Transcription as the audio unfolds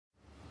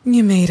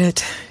You made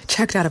it.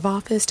 Checked out of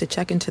office to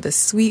check into the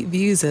sweet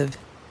views of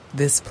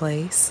this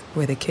place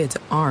where the kids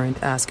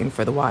aren't asking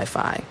for the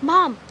Wi-Fi.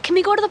 Mom, can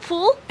we go to the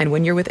pool? And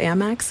when you're with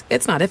Amex,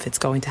 it's not if it's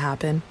going to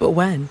happen, but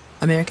when.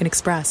 American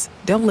Express.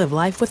 Don't live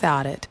life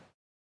without it.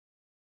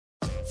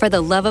 For the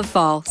love of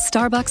fall,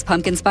 Starbucks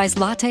Pumpkin Spice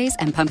Lattes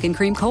and Pumpkin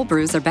Cream Cold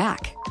Brews are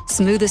back.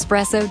 Smooth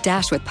espresso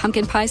dashed with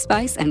pumpkin pie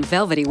spice and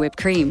velvety whipped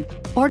cream.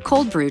 Or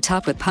cold brew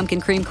topped with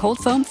pumpkin cream cold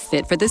foam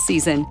fit for the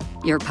season.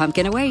 Your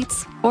pumpkin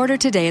awaits. Order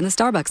today in the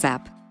Starbucks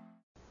app.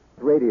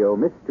 Radio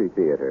Mystery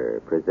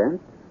Theater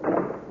presents...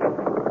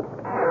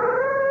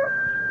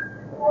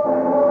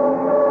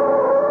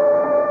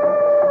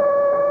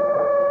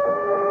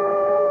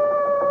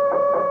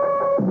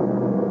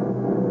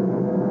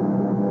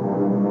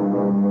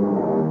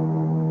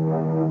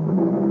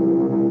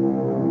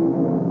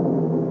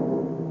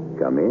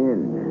 Come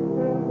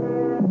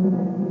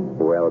in.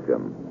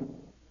 Welcome.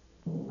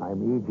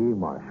 I'm E.G.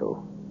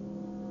 Marshall.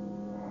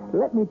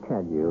 Let me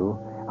tell you,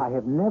 I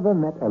have never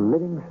met a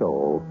living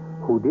soul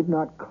who did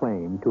not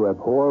claim to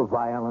abhor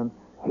violence,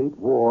 hate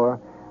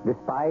war,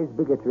 despise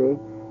bigotry,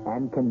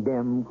 and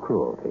condemn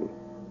cruelty.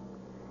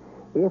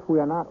 If we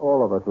are not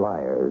all of us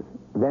liars,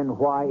 then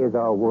why is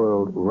our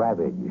world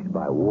ravaged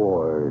by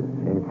wars,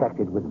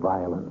 infected with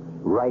violence,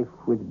 rife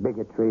with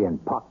bigotry, and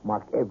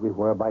pockmarked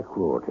everywhere by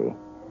cruelty?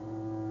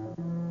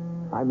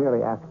 I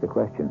merely ask the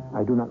question.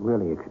 I do not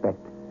really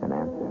expect an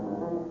answer.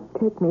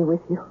 Take me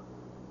with you.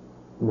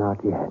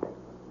 Not yet.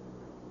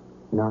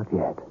 Not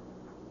yet.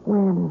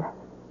 When?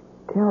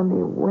 Tell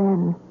me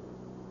when.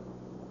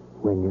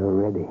 When you're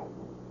ready.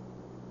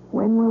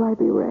 When will I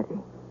be ready?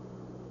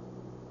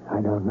 I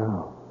don't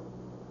know.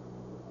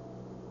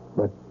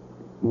 But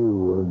you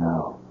will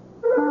know.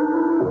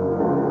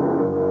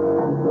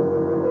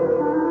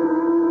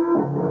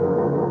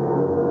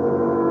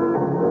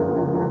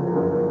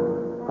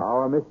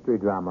 Our mystery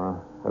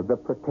drama of The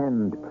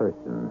Pretend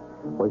Person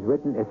was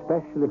written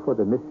especially for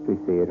the Mystery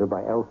Theater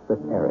by Elspeth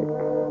Eric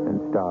and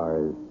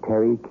stars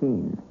Terry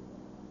Keane.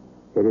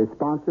 It is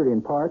sponsored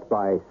in part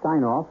by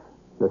Sign-Off,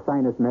 the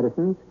Sinus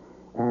Medicines,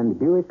 and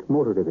Buick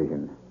Motor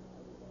Division.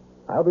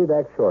 I'll be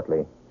back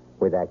shortly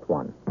with Act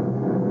One.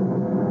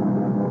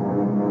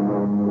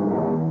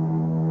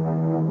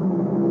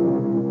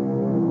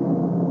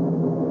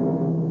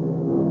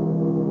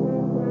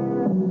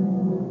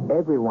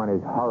 Everyone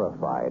is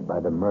horrified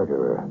by the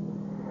murderer.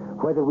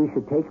 Whether we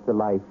should take the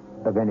life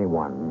of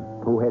anyone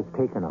who has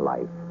taken a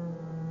life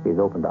is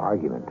open to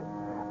argument.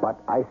 But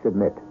I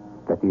submit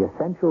that the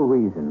essential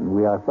reason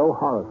we are so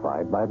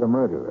horrified by the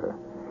murderer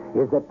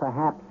is that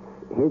perhaps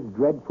his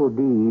dreadful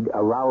deed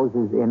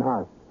arouses in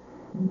us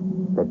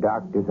the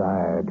dark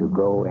desire to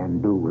go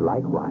and do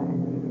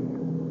likewise.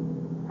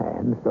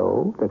 And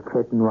so the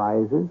curtain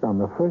rises on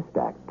the first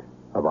act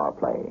of our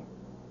play,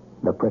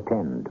 The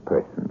Pretend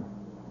Person.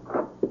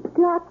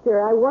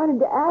 Doctor, I wanted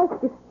to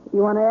ask if...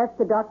 You want to ask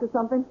the doctor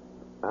something?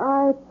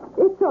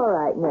 It's all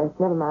right, nurse.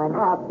 Never mind.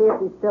 I'll see if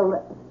he's still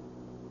there.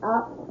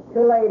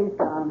 Too late, he's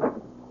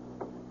gone.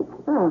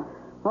 Oh,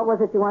 what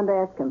was it you wanted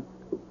to ask him?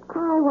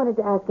 I wanted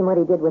to ask him what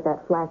he did with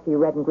that flashy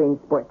red and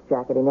green sports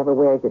jacket. He never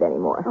wears it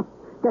anymore.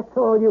 That's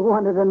all you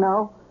wanted to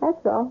know?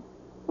 That's all.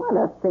 What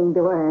a thing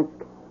to ask.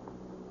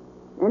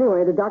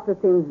 Anyway, the doctor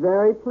seems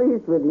very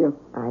pleased with you.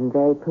 I'm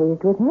very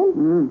pleased with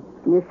him.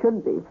 You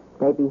should be.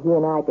 Maybe he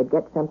and I could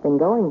get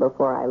something going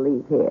before I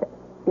leave here.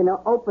 You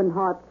know, open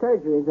heart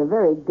surgery is a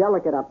very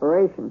delicate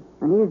operation,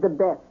 and he's the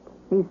best.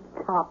 He's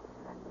tops.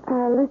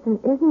 Listen,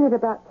 isn't it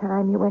about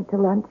time you went to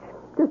lunch?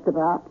 Just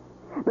about.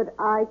 But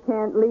I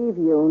can't leave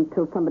you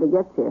until somebody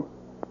gets here.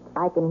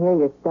 I can hear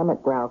your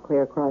stomach growl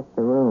clear across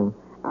the room.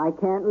 I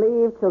can't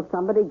leave till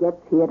somebody gets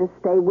here to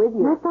stay with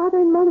you. My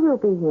father and mother will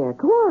be here.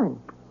 Go on.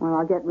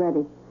 Well, I'll get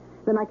ready.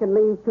 Then I can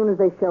leave as soon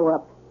as they show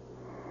up.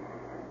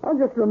 I'll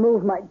just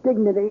remove my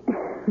dignity.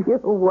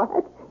 Your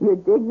what? Your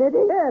dignity?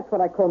 Yeah, that's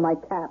what I call my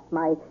cap,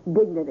 my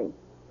dignity.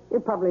 You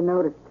probably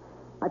noticed.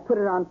 I put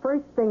it on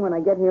first thing when I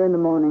get here in the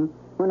morning.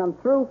 When I'm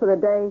through for the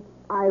day,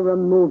 I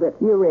remove it.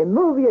 You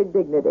remove your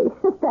dignity.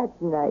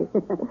 That's nice.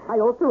 I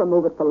also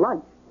remove it for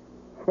lunch.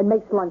 It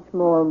makes lunch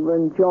more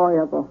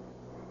enjoyable.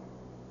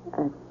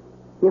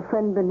 Your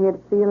friend been here to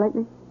see you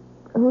lately?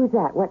 Who's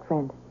that? What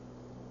friend?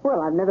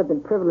 Well, I've never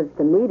been privileged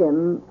to meet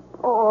him.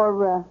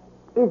 Or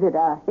is it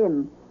a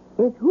him?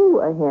 Is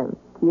who a him?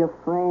 Your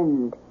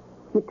friend.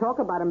 You talk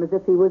about him as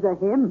if he was a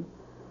him.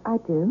 I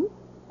do?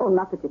 Oh,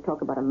 not that you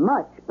talk about him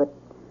much, but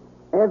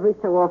every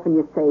so often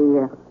you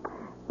say,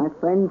 my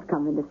friend's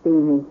coming to see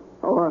me.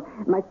 Or,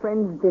 my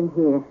friend's been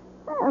here.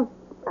 I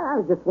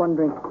was just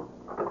wondering.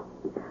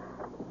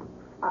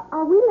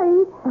 Are we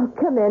late? Oh,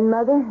 come in,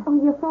 Mother. Oh,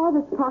 your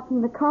father's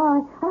parking the car.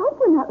 I hope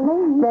we're not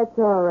late. That's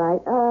all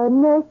right.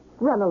 Nurse,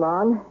 run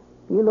along.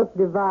 You look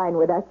divine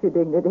without your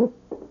dignity.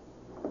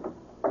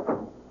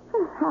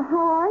 How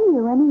are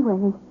you,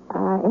 anyway?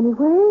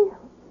 Anyway?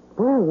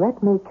 Well,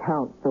 let me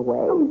count the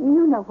way. Oh,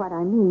 you know what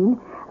I mean.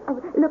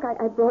 Look,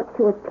 I brought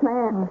you a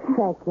plant. Oh,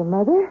 thank you,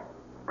 Mother.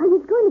 I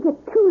was going to get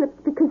tulips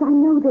because I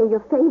know they're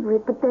your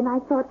favorite, but then I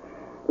thought,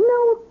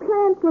 No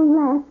plant will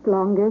last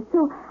longer,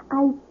 so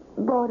I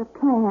bought a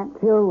plant.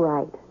 You're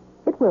right.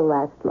 It will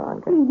last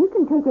longer. You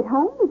can take it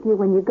home with you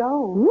when you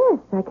go. Yes,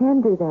 I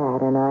can do that,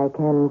 and I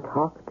can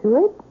talk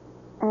to it.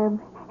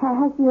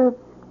 Has your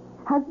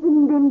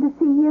husband been to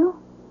see you?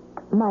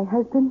 My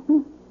husband?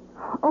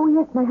 Oh,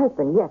 yes, my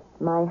husband. Yes,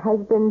 my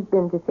husband's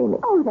been to see me.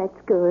 Oh, that's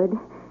good.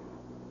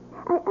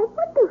 I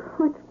wonder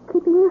what's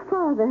keeping your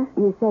father.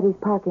 You said he's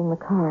parking the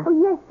car. Oh,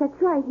 yes,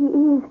 that's right, he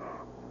is.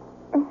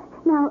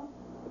 Now,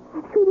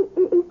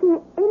 sweetie, is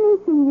there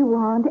anything you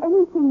want,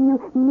 anything you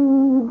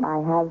need?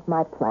 I have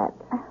my plant.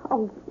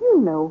 Oh,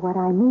 you know what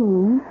I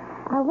mean.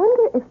 I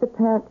wonder if the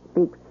plant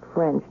speaks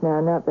French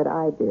now, not that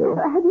I do.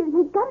 Have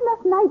you got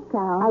enough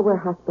nightgowns? I wear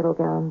hospital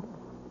gowns.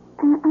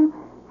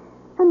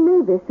 I'm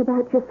nervous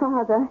about your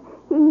father.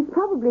 He's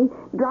probably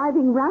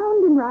driving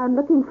round and round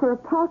looking for a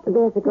parking.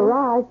 There's a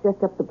garage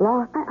just up the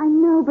block. I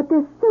know, but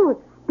they're so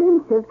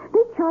expensive.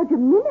 They charge a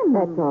minimum.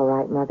 That's all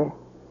right, Mother.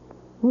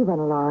 You run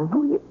along.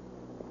 Oh,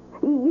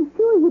 you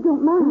sure you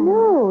don't mind?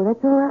 No,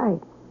 that's all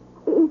right.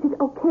 Is it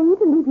okay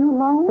to leave you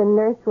alone? The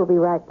nurse will be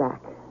right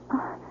back.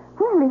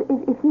 Well,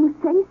 if you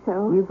say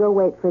so. You go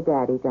wait for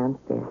Daddy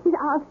downstairs.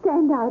 I'll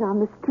stand out on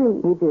the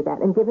street. You do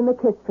that, and give him a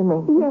kiss for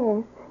me.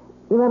 Yes.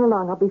 You run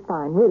along. I'll be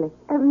fine, really.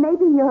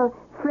 Maybe your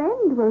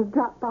friend will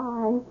drop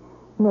by.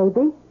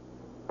 Maybe.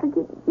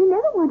 You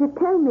never want to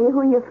tell me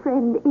who your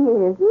friend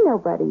is.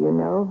 Nobody you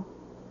know.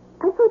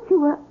 I thought you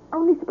were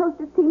only supposed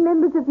to see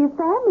members of your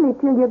family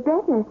till you're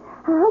better.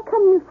 How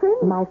come your friend...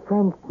 My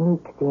friend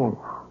sneaks in.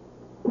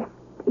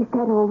 Is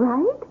that all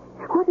right?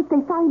 What if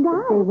they find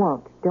out? They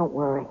won't. Don't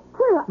worry.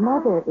 Well,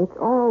 Mother, it's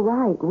all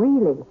right,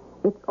 really.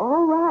 It's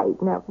all right.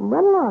 Now,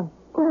 run along.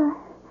 Well,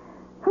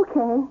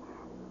 okay.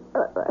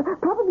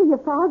 Probably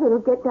your father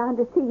will get down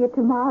to see you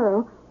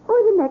tomorrow, or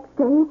the next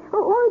day,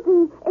 or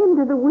the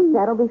end of the week.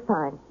 That'll be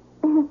fine.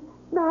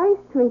 Bye,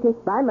 sweetie.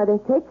 Bye, Mother.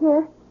 Take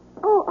care.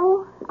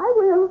 Oh, I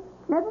will.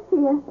 Never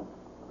fear.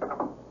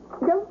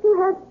 Don't you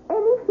have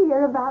any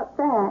fear about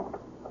that.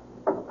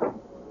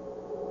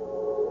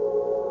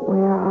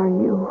 Where are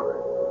you?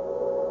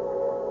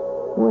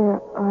 Where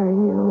are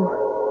you,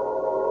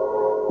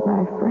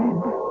 my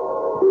friend?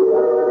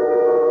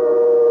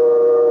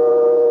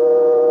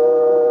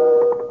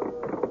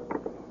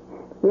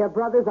 Your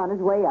brother's on his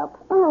way up.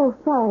 Oh,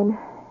 fine.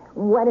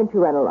 Why don't you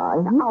run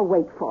along? I'll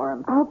wait for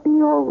him. I'll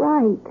be all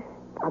right.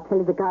 I'll tell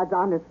you the God's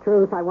honest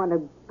truth. I want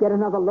to get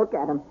another look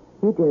at him.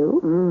 You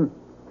do?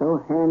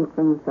 So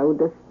handsome, so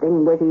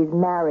distinguished. He's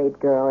married,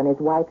 girl, and his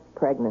wife's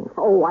pregnant.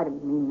 Oh, I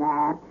didn't mean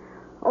that.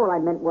 All I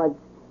meant was,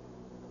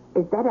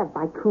 is that a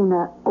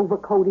vicuna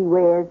overcoat he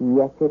wears?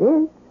 Yes, it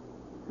is.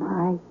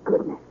 My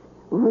goodness.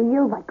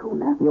 Real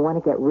vicuna? You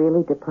want to get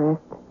really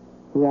depressed?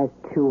 He has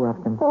 2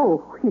 of them.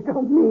 Oh, you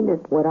don't mean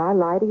it. Would I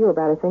lie to you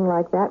about a thing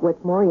like that?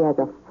 What's more, he has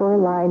a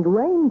fur-lined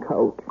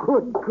raincoat.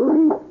 Good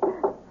grief.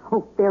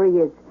 Oh, there he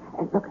is.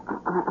 Look,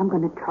 I'm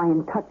going to try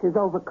and touch his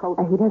overcoat.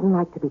 He doesn't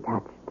like to be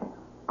touched.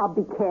 I'll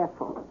be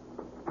careful.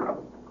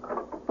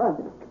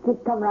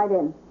 Just come right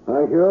in.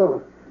 Thank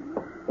you.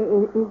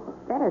 Is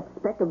that a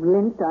speck of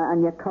lint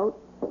on your coat?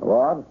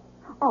 What?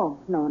 Oh,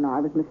 no,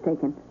 I was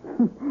mistaken.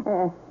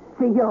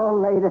 See you all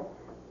later.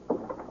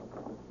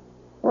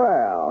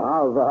 Well,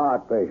 how's the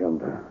heart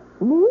patient?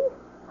 Me?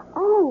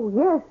 Oh,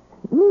 yes,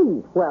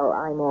 me. Well,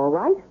 I'm all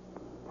right.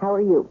 How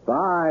are you?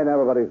 Fine,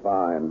 everybody's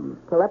fine.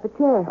 Pull up a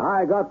chair.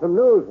 I got some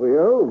news for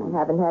you. I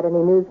haven't had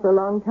any news for a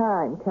long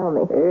time. Tell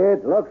me.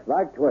 It looks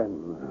like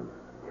twins.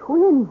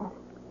 Twins?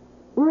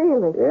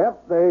 Really?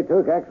 Yep, they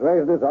took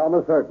x-rays and it's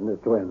almost certain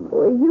it's twins.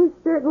 Well, you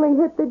certainly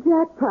hit the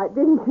jackpot,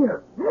 didn't you?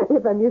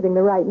 If I'm using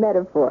the right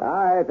metaphor.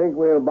 I think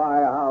we'll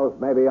buy a house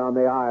maybe on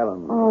the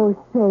island. Oh,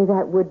 say,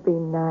 that would be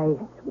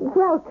nice.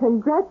 Well,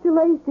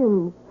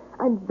 congratulations.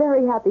 I'm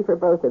very happy for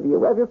both of you.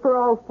 Well, for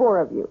all 4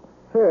 of you.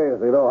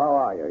 Seriously, though, how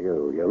are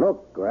you? You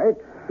look great.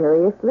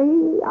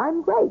 Seriously,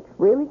 I'm great.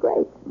 Really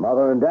great.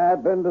 Mother and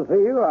Dad been to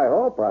see you, I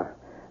hope.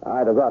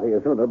 I'd have got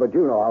here sooner, but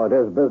you know how it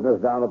is.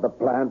 Business down at the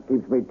plant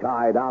keeps me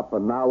tied up,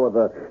 and now with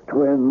the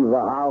twins, the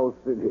house,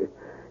 you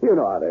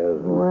know how it is.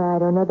 Well, I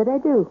don't know that I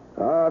do.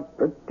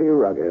 Pretty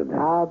rugged.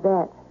 I'll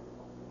bet.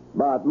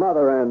 But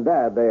Mother and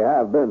Dad, they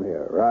have been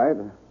here, right?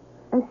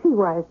 She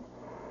was.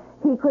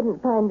 He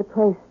couldn't find a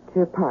place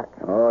to park.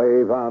 Oh,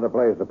 he found a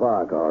place to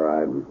park, all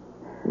right.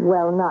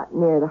 Well, not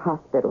near the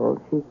hospital.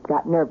 She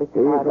got nervous He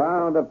about it.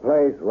 found a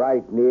place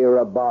right near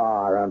a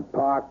bar and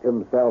parked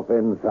himself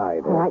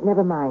inside All it. right,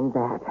 never mind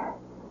that.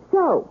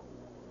 So,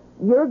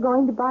 you're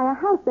going to buy a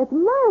house. That's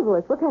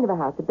marvelous. What kind of a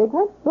house? A big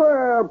one?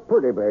 Well,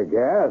 pretty big,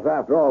 yes.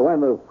 After all,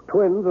 when the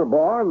twins are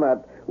born,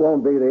 that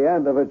won't be the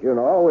end of it, you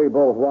know. We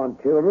both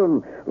want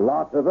children,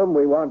 lots of them.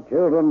 We want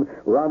children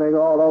running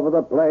all over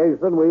the place,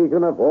 and we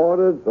can afford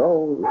it,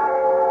 so...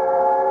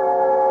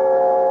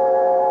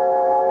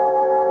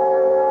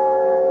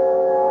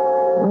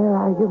 Where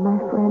are you, my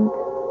friend?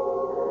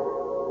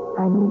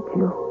 I need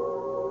you.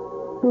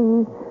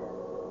 Please.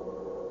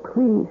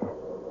 Please.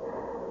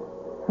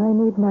 I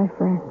need my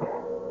friend.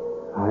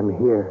 I'm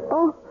here.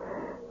 Oh,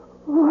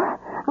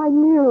 I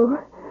knew.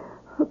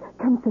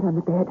 Come sit on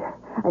the bed.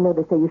 I know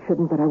they say you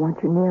shouldn't, but I want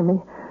you near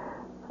me.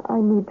 I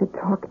need to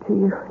talk to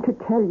you, to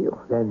tell you.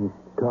 Then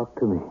talk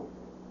to me.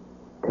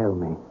 Tell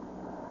me.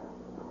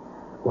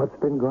 What's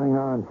been going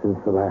on since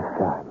the last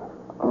time?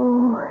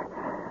 Oh,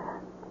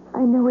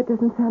 I know it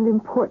doesn't sound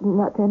important,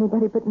 not to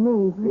anybody but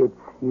me. It's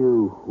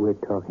you we're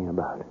talking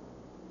about.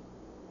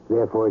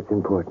 Therefore, it's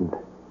important.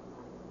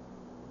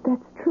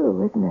 That's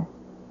true, isn't it?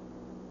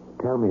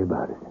 Tell me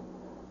about it.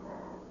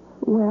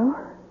 Well,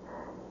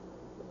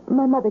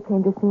 my mother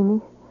came to see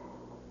me.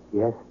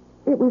 Yes?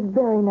 It was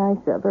very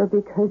nice of her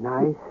because...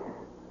 Nice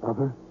of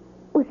her?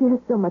 Well, she has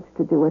so much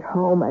to do at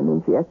home. I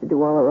mean, she has to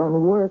do all her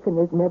own work, and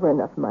there's never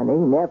enough money,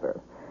 never.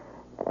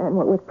 And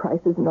what with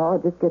prices and all,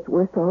 it just gets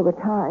worse all the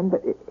time.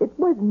 But it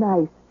was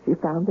nice she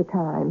found the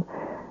time.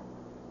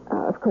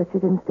 Of course, she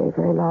didn't stay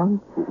very long.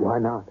 Why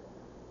not?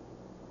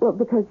 Well,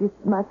 because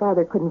my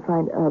father couldn't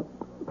find a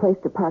place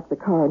to park the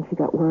car, and she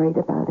got worried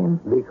about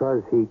him.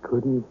 Because he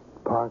couldn't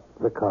park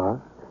the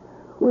car?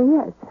 Well,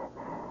 yes.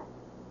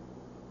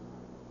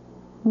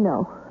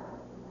 No.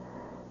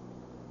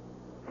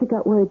 She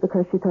got worried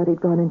because she thought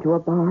he'd gone into a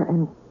bar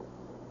and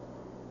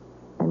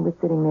was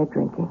sitting there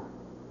drinking.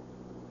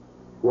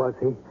 Was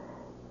he?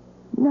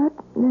 Not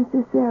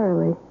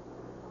necessarily.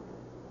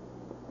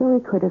 Though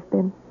he could have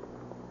been.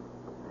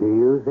 Do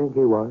you think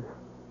he was?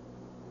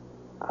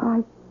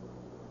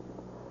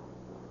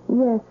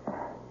 Yes.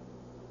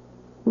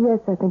 Yes,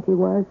 I think he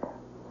was.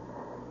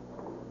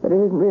 But it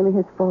isn't really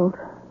his fault.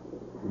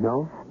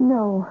 No?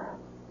 No.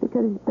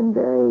 Because he's been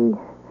very,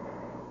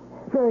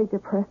 very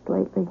depressed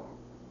lately.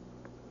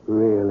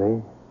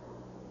 Really?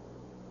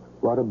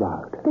 What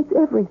about? It's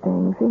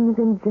everything. Things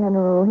in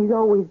general. He's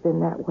always been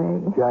that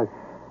way. Just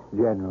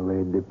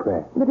generally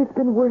depressed. But it's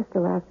been worse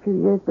the last few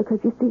years because,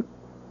 you see,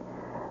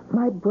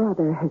 my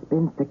brother has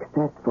been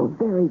successful.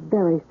 Very,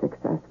 very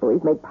successful.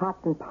 He's made pots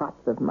and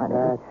pots of money.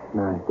 That's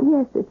nice.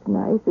 Yes, it's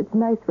nice. It's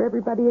nice for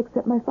everybody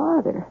except my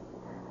father.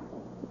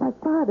 My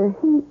father,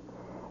 he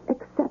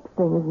accepts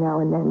things now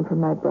and then from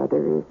my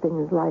brother.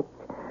 Things like,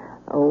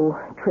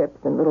 trips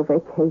and little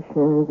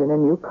vacations and a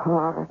new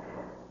car.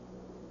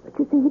 But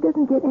you see, he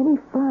doesn't get any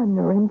fun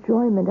or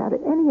enjoyment out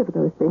of any of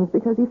those things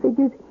because he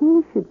figures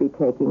he should be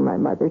taking my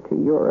mother to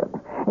Europe.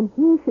 And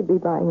he should be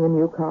buying the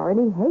new car, and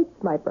he hates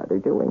my brother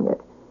doing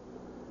it.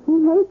 He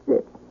hates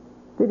it.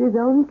 That his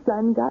own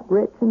son got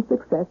rich and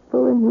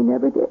successful, and he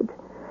never did.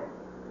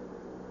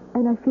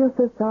 And I feel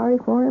so sorry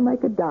for him I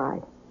could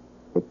die.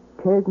 It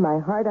tears my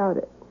heart out.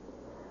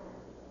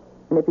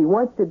 And if he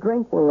wants to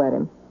drink, we'll let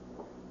him.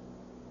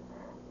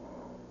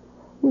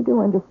 You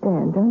do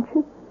understand, don't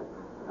you?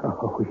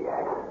 Oh,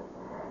 yes.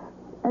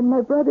 And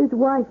my brother's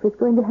wife is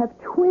going to have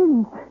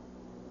twins.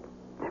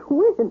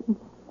 Twins.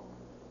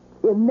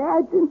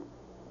 Imagine.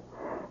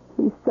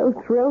 He's so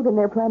thrilled, and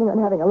they're planning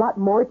on having a lot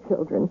more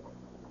children.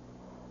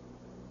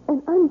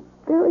 And I'm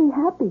very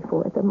happy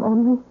for them,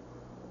 only...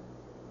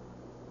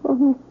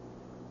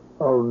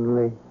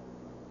 Only?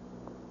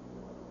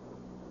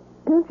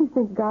 Don't you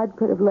think God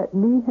could have let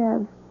me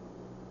have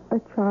a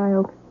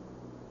child?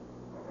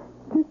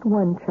 Just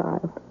one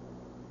child.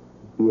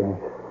 Yes.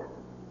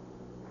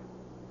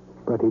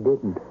 But he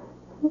didn't.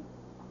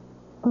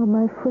 Oh,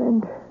 my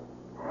friend.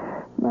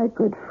 My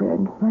good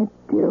friend. My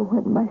dear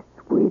one. My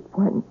sweet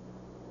one.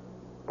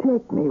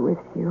 Take me with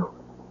you.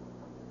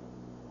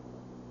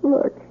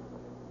 Look.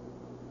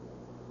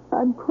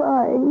 I'm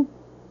crying.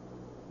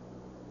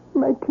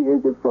 My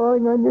tears are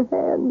falling on your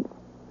hands.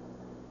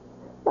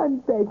 I'm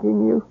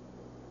begging you.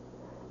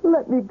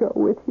 Let me go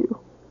with you.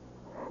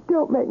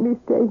 Don't make me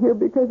stay here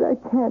because I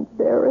can't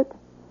bear it.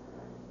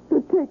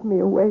 So take me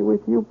away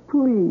with you,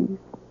 please.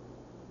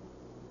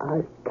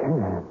 I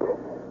can't.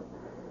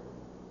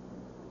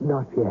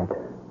 Not yet.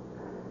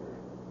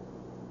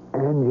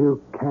 And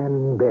you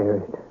can bear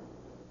it.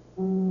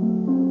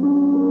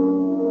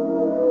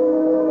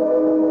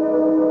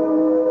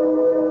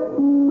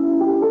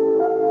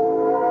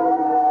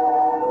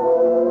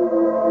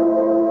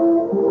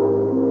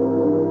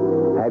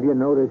 Have you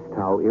noticed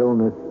how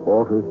illness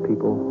alters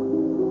people?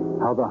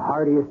 How the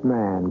hardiest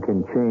man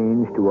can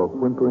change to a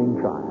whimpering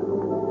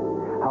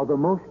child? How the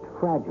most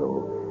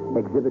fragile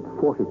exhibit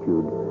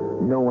fortitude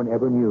no one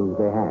ever knew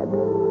they had?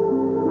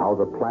 How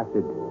the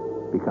placid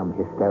become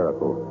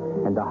hysterical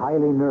and the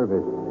highly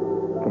nervous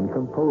can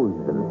compose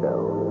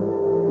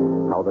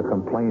themselves? How the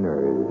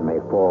complainers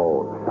may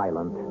fall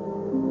silent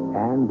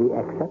and the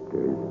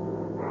acceptors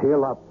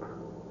fill up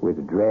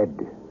with dread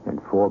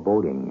and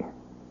foreboding?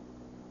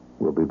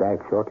 We'll be back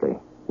shortly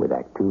with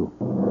Act Two.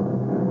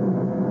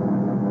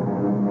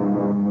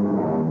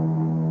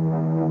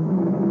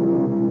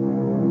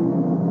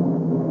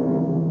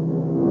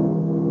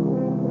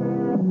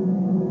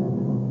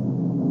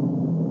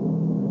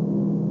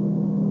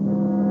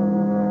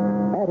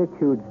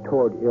 Attitudes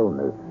toward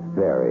illness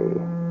vary,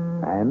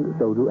 and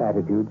so do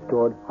attitudes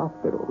toward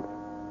hospitals.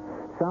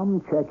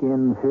 Some check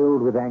in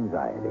filled with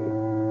anxiety.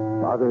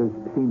 Others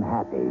seem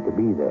happy to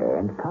be there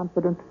and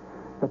confident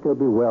that they'll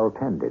be well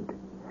tended.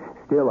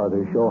 Still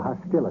others show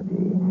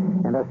hostility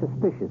and are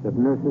suspicious of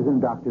nurses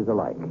and doctors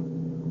alike.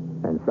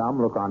 And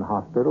some look on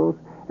hospitals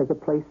as a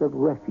place of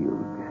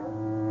refuge,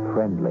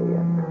 friendly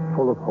and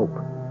full of hope.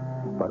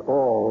 But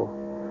all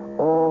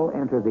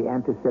enter the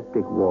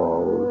antiseptic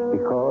walls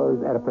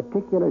because at a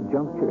particular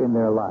juncture in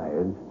their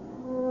lives,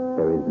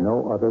 there is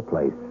no other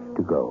place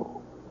to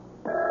go.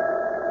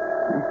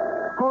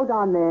 Hold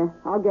on there.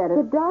 I'll get it.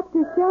 The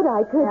doctor said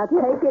I could... Now,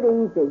 take it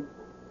easy.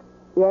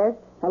 Yes?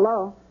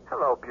 Hello?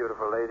 Hello,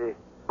 beautiful lady.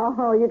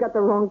 Oh, you got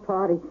the wrong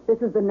party.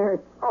 This is the nurse.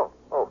 Oh,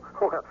 well,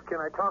 can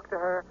I talk to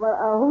her? Well,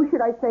 who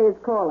should I say is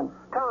calling?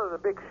 Tell her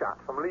the big shot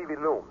from Levy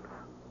Looms.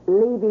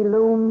 Levy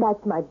Loom,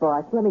 that's my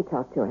boss. Let me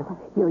talk to him.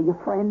 You're your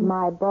friend?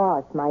 My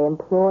boss, my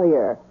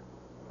employer.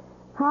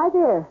 Hi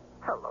there.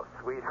 Hello,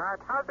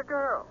 sweetheart. How's the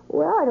girl?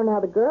 Well, I don't know how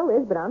the girl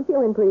is, but I'm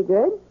feeling pretty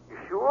good. You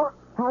sure?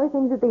 How are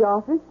things at the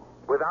office?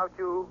 Without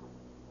you,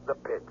 the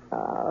pits.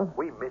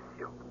 We miss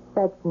you.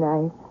 That's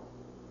nice.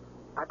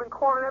 I've been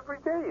calling every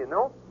day, you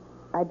know.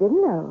 I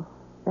didn't know.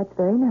 That's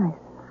very nice.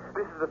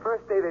 This is the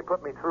first day they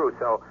put me through,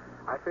 so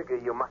I figure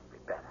you must be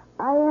better.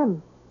 I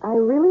am. I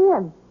really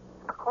am.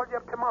 I'll call you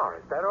up tomorrow.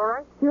 Is that all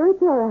right? Sure,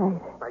 it's all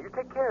right. Now, you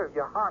take care of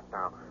your heart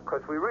now,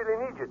 because we really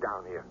need you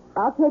down here.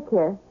 I'll take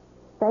care.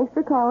 Thanks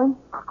for calling.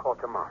 I'll call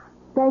tomorrow.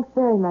 Thanks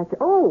very much.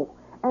 Oh,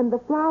 and the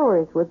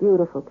flowers were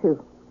beautiful,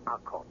 too. I'll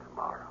call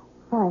tomorrow.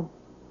 Fine.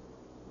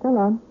 So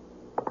long.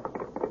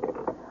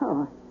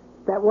 Oh,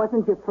 that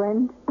wasn't your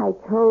friend? I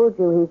told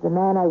you he's the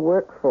man I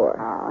work for.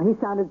 Oh, he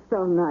sounded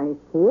so nice.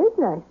 He is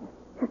nice.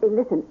 Hey,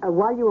 listen,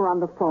 while you were on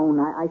the phone,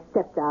 I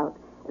stepped out.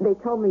 They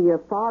told me your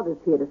father's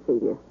here to see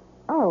you.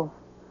 Oh.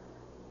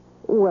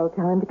 Well,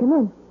 tell him to come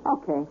in.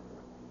 Okay.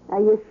 Are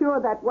you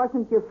sure that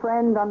wasn't your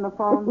friend on the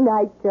phone?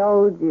 I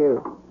told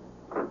you.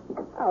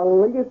 Oh,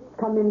 will you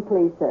come in,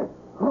 please, sir?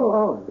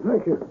 Oh,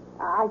 thank you.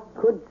 I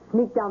could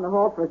sneak down the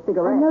hall for a Oh,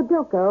 cigarette. no,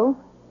 don't go.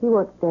 He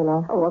won't stay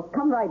long. Oh, well,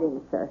 come right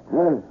in, sir.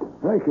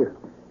 Thank you.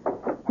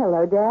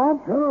 Hello, Dad.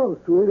 Hello,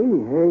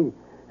 sweetie.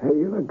 Hey,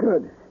 you look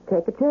good.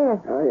 Take a chair.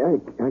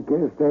 I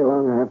can't stay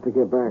long. I have to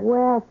get back.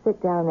 Well,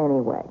 sit down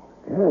anyway.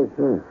 Yes,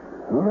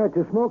 all right,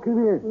 to smoke in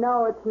here.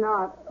 No, it's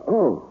not.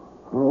 Oh,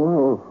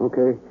 well,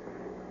 okay.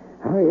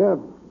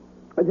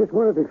 I just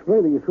wanted to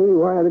explain to you, sweetie,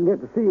 why I didn't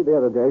get to see you the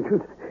other day.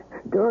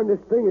 Darn this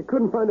thing, I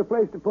couldn't find a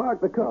place to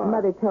park the car.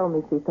 Mother told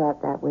me she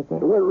thought that was I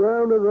it. went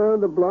round and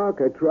round the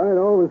block. I tried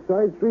all the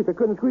side streets. I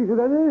couldn't squeeze it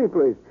in any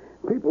place.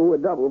 People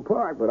would double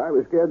park, but I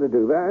was scared to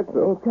do that,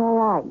 so... It's all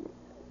right.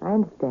 I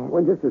understand.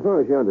 Well, just as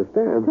long as you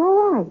understand. It's all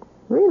right.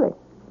 Really.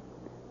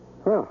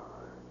 Well,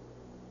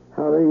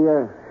 how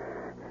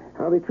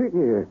they treat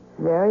you here?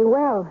 Very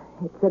well.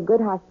 It's a good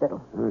hospital.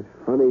 That's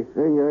a funny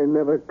thing. I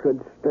never could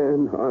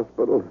stand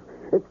hospitals.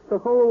 It's the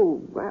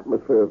whole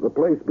atmosphere of the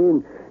place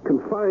being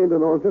confined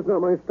and all. It's just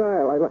not my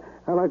style.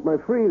 I like my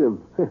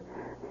freedom.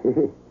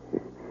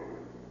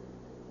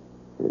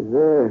 Is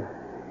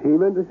he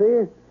been to see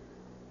you?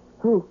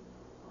 Who?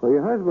 Well,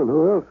 your husband.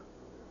 Who else?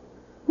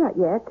 Not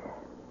yet.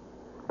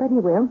 But he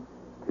will.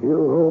 You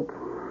hope.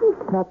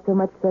 It's not so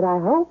much that I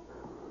hope,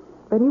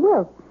 but he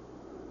will.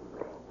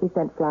 He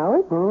sent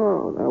flowers.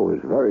 Oh, that was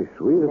very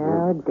sweet of him.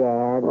 Now,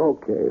 Dad.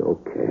 Okay.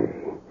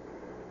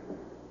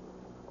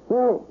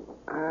 Well,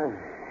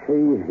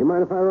 you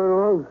mind if I run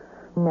along?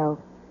 No,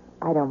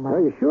 I don't Are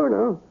mind. you sure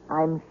now?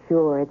 I'm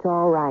sure it's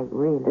all right,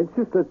 really. It's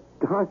just that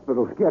the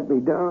hospitals get me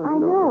down. I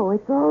know,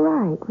 it's all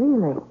right,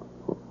 really.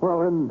 Well,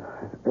 then,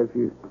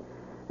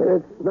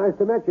 it's nice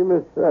to meet you,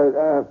 Miss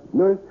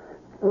Nurse.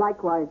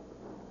 Likewise.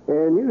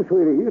 And you,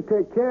 sweetie, you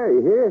take care,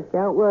 you hear?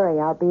 Don't worry,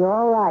 I'll be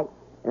all right.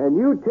 And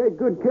you take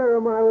good care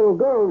of my little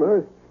girl,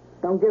 Nurse.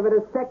 Don't give it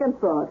a second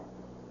thought.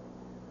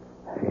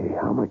 Hey,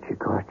 how much it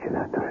cost you,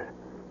 that, Nurse?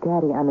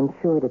 Daddy, I'm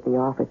insured at the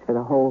office for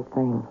the whole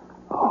thing.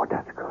 Oh,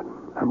 that's good.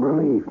 I'm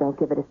relieved. Don't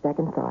give it a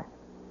second thought.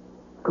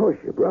 Of course,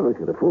 your brother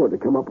could afford to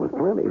come up with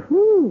plenty.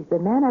 Please, the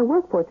man I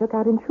work for took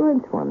out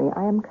insurance for me.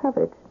 I am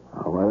covered.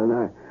 Oh, well,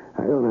 then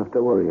I don't have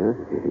to worry, huh?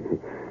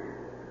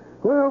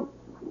 Well,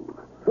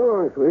 so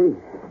long, sweetie.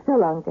 So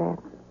long, Dad.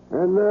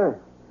 And,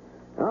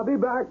 I'll be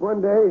back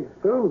one day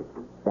soon.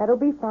 That'll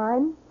be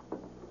fine.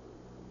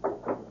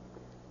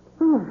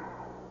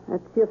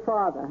 That's your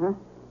father, huh?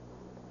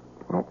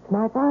 That's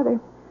my father.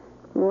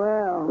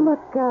 Well. Look,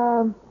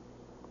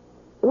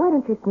 why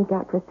don't you sneak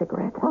out for a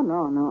cigarette? Oh,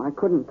 no, I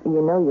couldn't.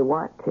 You know you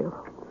want to.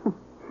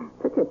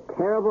 Such a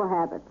terrible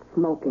habit,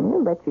 smoking.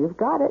 Yeah, but you've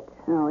got it.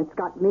 No, it's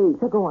got me.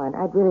 So go on.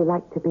 I'd really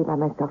like to be by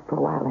myself for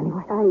a while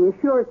anyway. Are you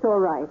sure it's all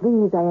right?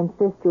 Please, I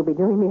insist you'll be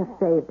doing me a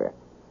favor.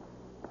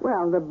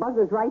 Well, the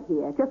buzzer's right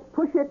here. Just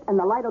push it, and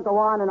the light will go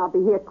on, and I'll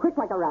be here quick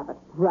like a rabbit.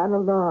 Run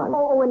along.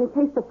 Oh, and in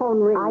case the phone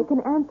rings. I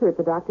can answer it.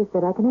 The doctor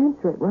said I can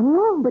answer it. Run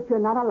along. But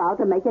you're not allowed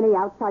to make any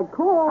outside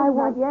calls. I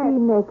won't not yet. be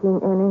making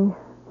any.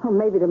 Well,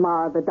 maybe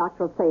tomorrow the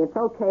doctor will say it's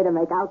okay to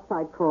make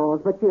outside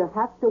calls, but you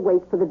have to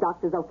wait for the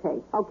doctor's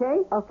okay.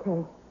 Okay?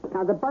 Okay.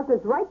 Now, the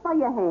buzzer's right by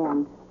your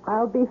hand.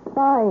 I'll be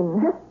fine.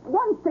 Just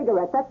one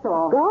cigarette, that's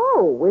all.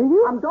 Go, will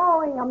you? I'm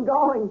going.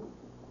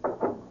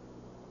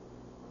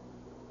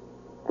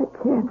 I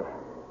can't.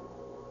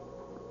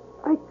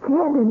 I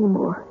can't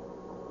anymore.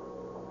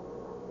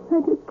 I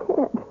just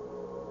can't.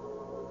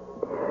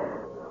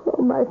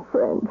 Oh, my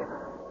friend.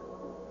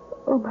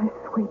 Oh, my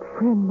sweet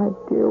friend, my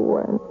dear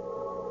one.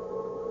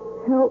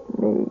 Help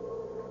me.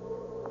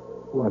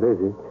 What is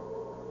it?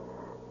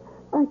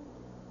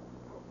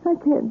 I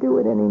can't do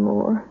it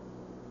anymore.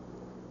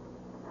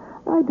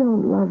 I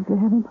don't love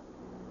them.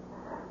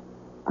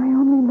 I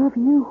only love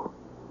you.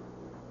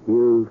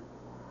 You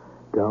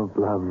don't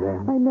love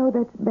them? I know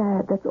that's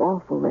bad, that's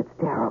awful, that's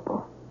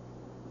terrible.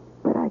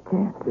 But I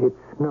can't.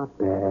 It's not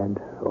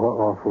bad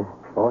or awful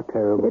or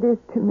terrible. It is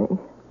to me.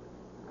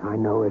 I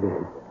know it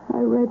is. I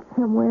read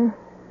somewhere,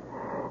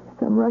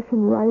 some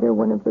Russian writer,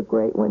 one of the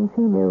great ones,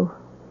 he knew.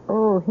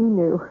 Oh, he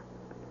knew.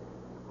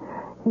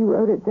 He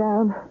wrote it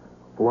down.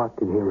 What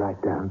did he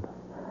write down?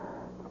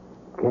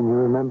 Can you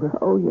remember?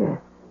 Oh, yes.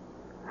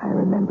 I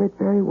remember it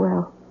very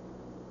well.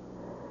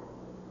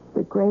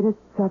 The greatest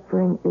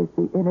suffering is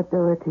the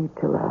inability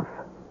to love.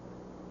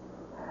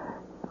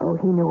 Oh,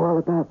 he knew all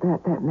about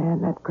that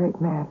man, that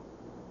great man.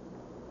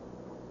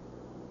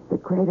 The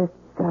greatest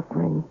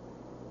suffering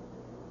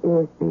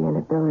is the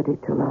inability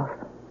to love.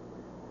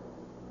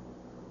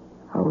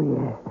 Oh,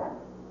 yes.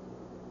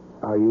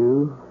 Are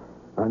you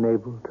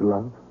unable to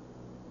love?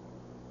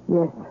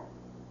 Yes.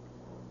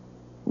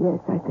 Yes,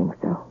 I think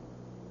so.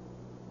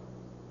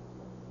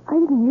 I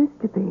didn't used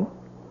to be.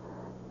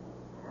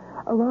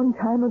 A long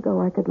time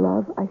ago I could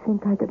love. I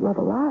think I could love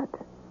a lot.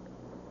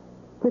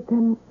 But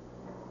then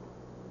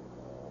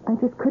I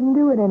just couldn't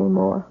do it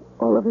anymore.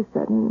 All of a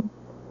sudden,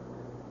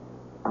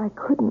 I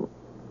couldn't.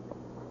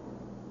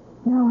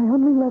 Now I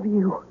only love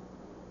you.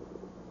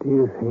 Do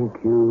you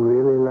think you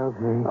really love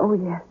me? Oh,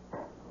 yes.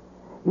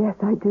 Yes,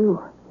 I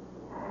do.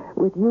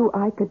 With you,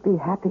 I could be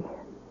happy.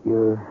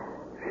 You're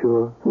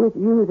sure? With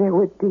you, there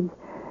would be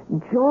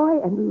joy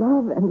and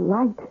love and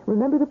light.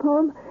 Remember the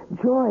poem?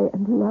 Joy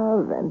and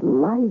love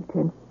and light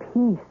and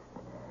peace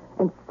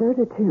and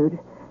certitude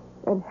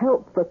and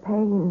help for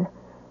pain.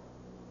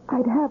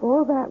 I'd have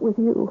all that with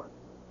you.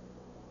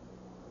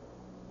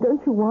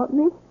 Don't you want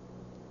me?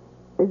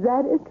 Is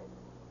that it?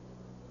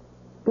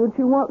 Don't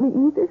you want me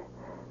either?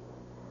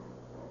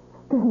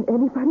 Doesn't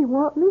anybody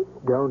want me?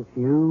 Don't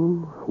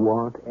you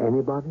want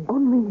anybody?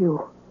 Only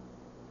you.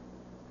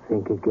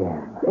 Think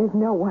again. There's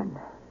no one.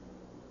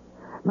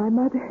 My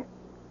mother,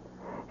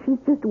 she's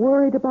just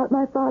worried about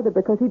my father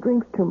because he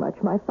drinks too much.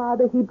 My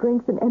father, he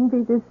drinks and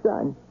envies his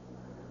son.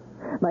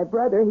 My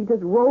brother, he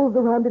just rolls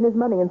around in his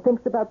money and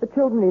thinks about the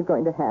children he's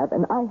going to have.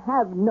 And I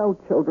have no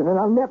children, and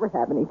I'll never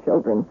have any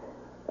children.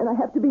 And I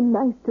have to be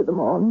nice to them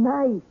all,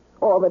 nice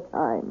all the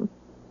time.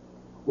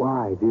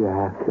 Why do you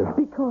have to?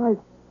 Because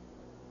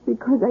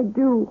I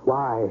do.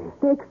 Why?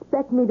 They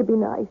expect me to be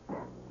nice.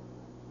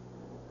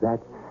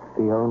 That's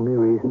the only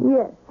reason?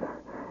 Yes.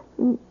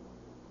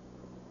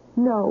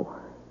 No.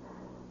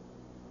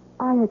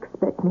 I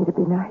expect me to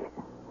be nice.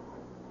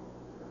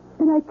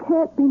 And I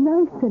can't be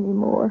nice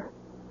anymore.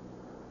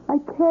 I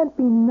can't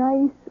be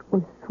nice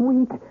or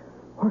sweet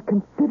or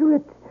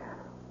considerate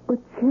or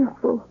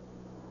cheerful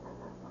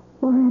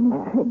or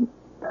anything.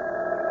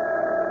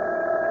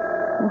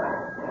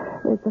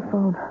 There's the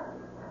phone.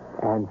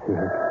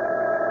 Answer it.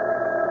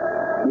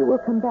 You will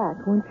come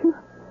back, won't you?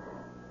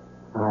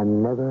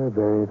 I'm never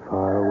very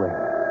far away.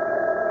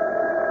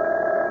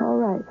 All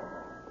right.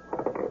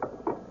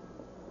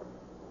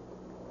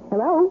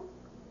 Hello?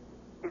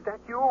 Is that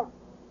you?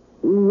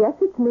 Yes,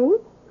 it's me.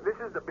 This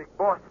is the big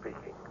boss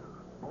speaking.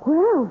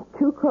 Well,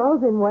 2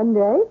 calls in one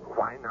day.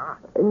 Why not?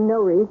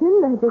 No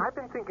reason. I've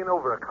been thinking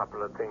over a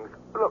couple of things.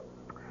 Look,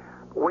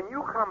 when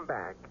you come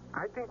back,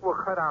 I think we'll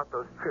cut out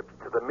those trips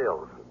to the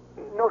mills.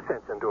 No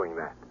sense in doing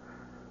that.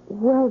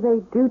 Well,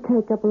 they do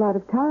take up a lot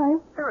of time.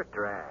 They're a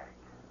drag.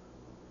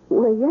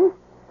 Well, yes,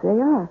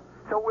 they are.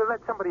 So we'll let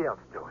somebody else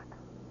do it.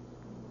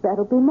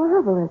 That'll be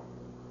marvelous.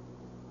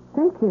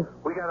 Thank you.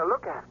 We got to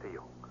look after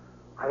you.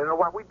 I don't know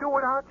what we'd do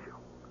without you.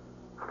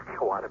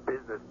 Go out of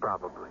business,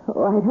 probably.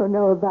 Oh, I don't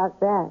know about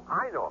that.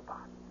 I know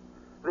about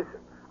it.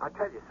 Listen, I'll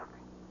tell you something.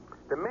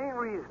 The main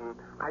reason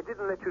I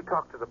didn't let you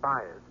talk to the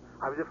buyers,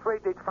 I was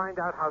afraid they'd find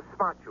out how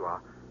smart you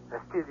are and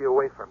steal you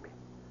away from me.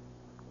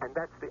 And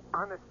that's the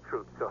honest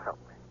truth, so help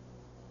me.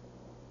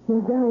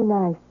 You're very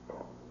nice.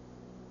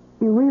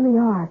 You really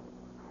are.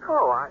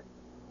 No,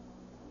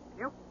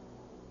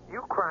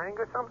 You crying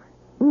or something?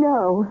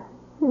 No,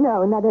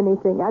 not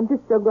anything. I'm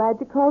just so glad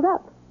you called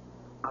up.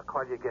 I'll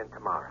call you again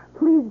tomorrow.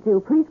 Please do.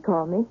 Please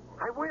call me.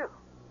 I will.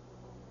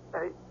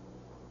 Hey,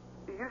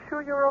 you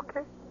sure you're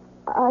okay?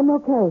 I'm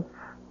okay.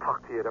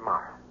 Talk to you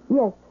tomorrow.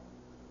 Yes.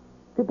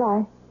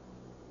 Goodbye.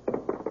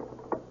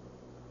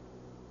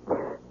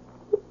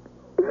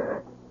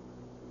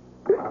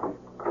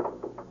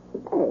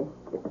 Hey,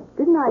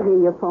 didn't I hear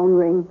your phone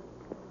ring?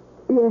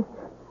 Yes.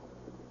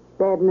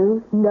 Bad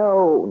news?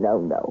 No.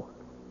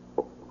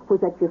 Was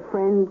that your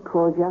friend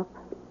called you up?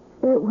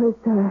 It was,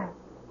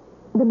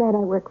 the man I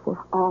work for.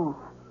 Oh,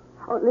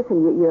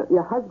 listen,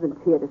 your husband's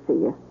here to see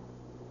you.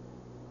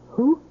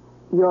 Who?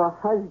 Your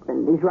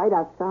husband. He's right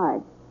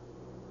outside.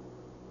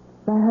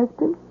 My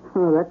husband?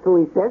 Oh, that's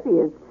who he says he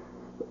is.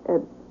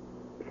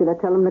 Should I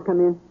tell him to come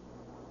in?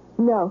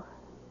 No.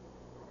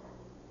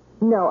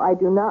 No, I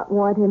do not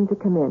want him to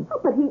come in. Oh,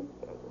 but he...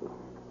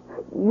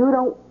 You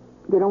don't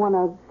want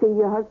to see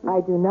your husband?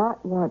 I do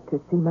not want to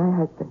see my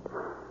husband.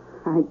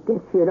 I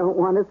guess you don't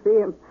want to see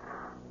him.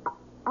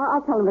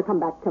 I'll tell him to come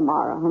back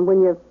tomorrow and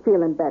when you're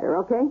feeling better,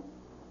 okay?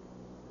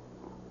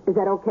 Is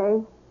that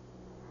okay?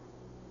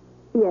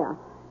 Yeah,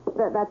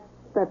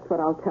 that's what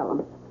I'll tell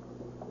him.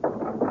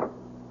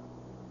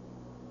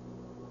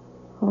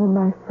 Oh,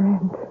 my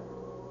friend.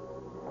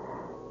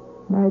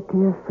 My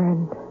dear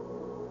friend.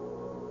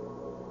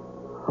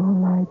 Oh,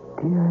 my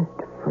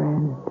dearest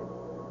friend.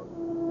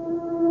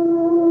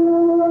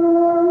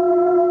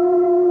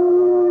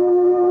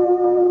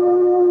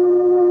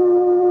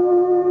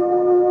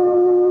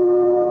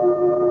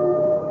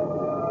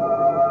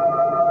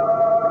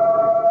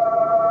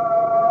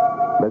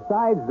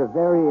 Besides the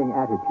varying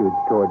attitudes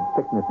toward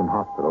sickness in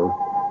hospitals,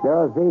 there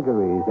are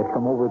vagaries that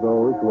come over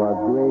those who are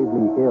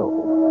gravely ill.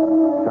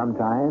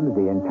 Sometimes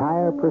the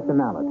entire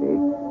personality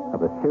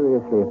of a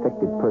seriously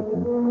affected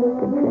person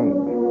can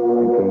change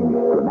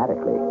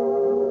dramatically.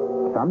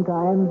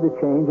 Sometimes the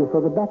change is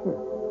for the better.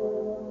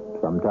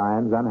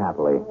 Sometimes,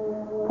 unhappily,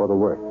 for the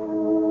worse.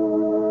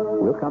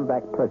 We'll come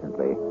back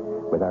presently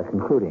with our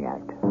concluding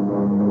act.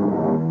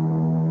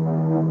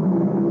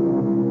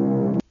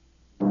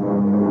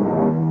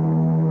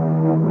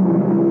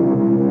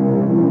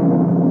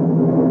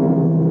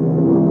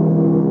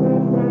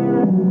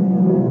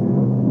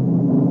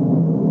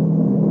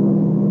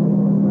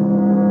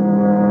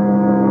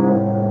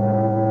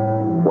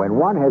 When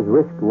one has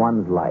risked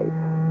one's life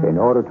in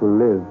order to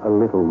live a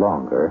little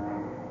longer,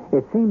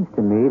 it seems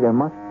to me there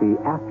must be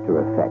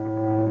after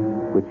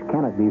effects which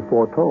cannot be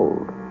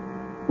foretold.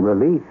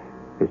 Relief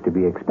is to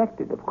be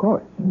expected, of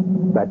course,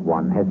 that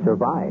one has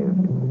survived.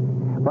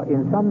 But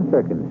in some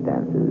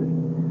circumstances,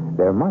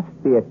 there must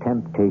be a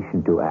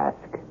temptation to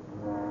ask,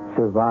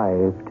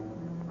 survived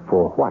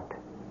for what?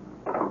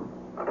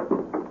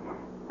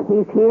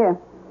 He's here.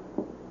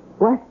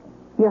 What?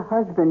 Your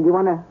husband. You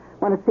want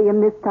to see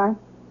him this time?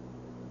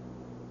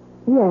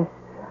 Yes,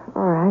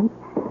 all right.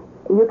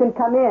 You can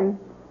come in.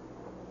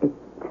 It's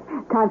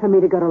time for me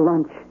to go to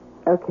lunch.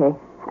 Okay.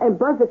 And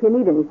Buzz, if you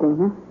need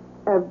anything,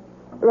 huh?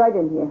 Right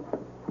in here.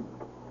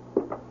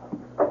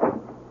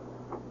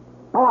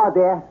 Hello,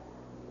 dear.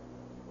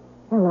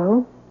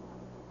 Hello.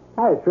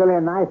 Hey, it's really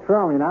a nice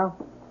room, you know.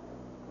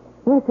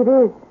 Yes, it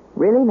is.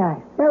 Really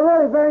nice. Yeah,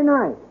 really very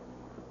nice.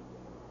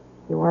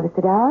 You want to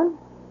sit down?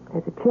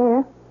 There's a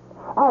chair.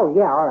 Oh,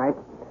 yeah, all right.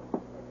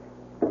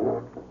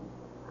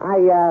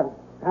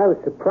 I was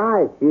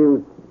surprised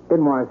you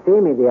didn't want to see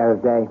me the other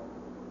day.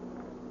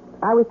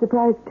 I was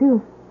surprised,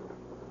 too.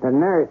 The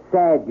nurse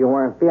said you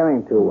weren't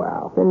feeling too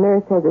well. The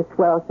nurse has a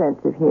swell sense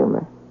of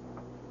humor.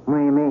 What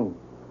do you mean?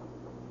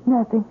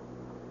 Nothing.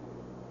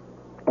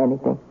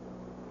 Anything.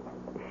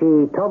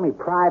 She told me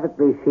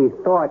privately she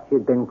thought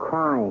you'd been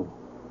crying.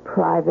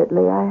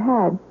 Privately, I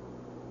had.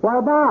 What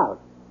about?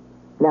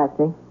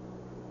 Nothing.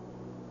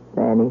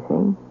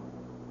 Anything.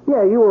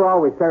 Yeah, you were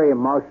always very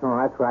emotional.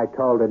 That's what I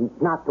told her.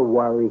 Not to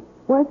worry.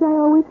 Was I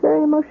always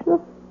very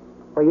emotional?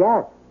 Well,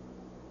 yes.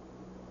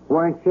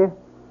 Weren't you?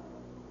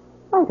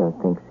 I don't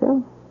think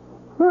so.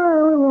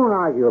 Well, we won't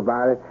argue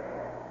about it.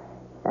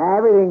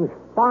 Everything's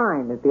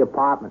fine at the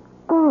apartment.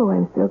 Oh,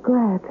 I'm so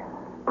glad.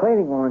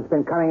 Cleaning woman's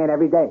been coming in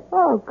every day.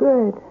 Oh,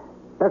 good.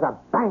 That's a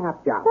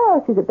bang-up job.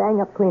 Oh, she's a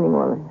bang-up cleaning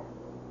woman.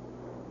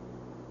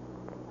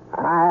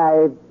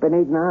 I've been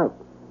eating out.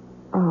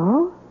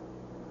 Oh?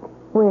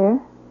 Where?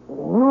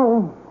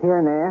 Well, here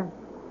and there.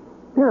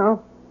 You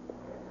know.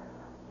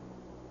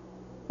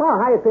 Well,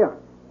 how you feeling?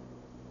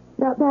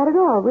 Not bad at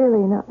all,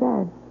 really, not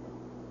bad.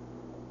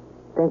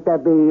 Think they'll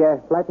be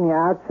letting you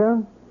out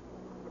soon?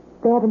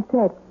 They haven't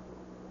said.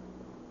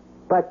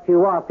 But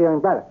you are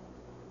feeling better.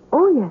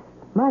 Oh, yes,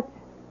 much.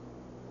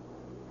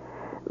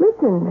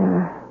 Listen,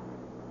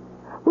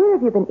 where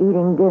have you been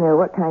eating dinner?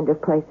 What kind of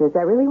places?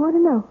 I really want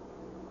to know.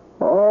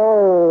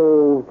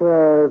 Oh,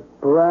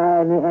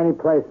 any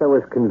place that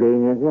was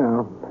convenient, you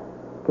know.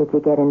 Did you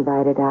get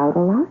invited out a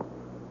lot?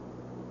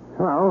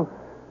 Well,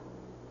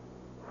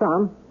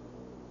 some.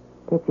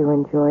 Did you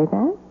enjoy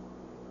that?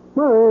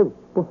 Well,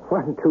 it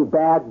wasn't too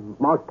bad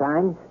most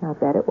times. I'll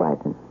bet it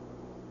wasn't.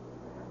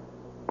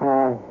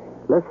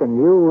 Listen,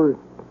 you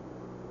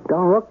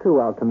don't look too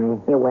well to me.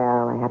 Yeah,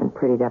 well, I haven't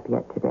prettied up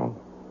yet today.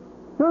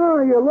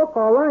 No, you look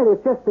all right.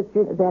 It's just that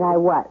you... That I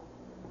what?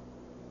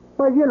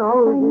 Well, you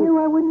know... I knew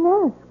I wouldn't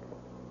ask.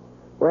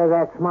 Where's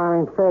that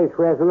smiling face?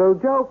 Where's the little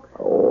joke?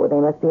 Oh, they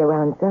must be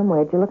around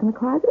somewhere. Did you look in the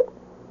closet?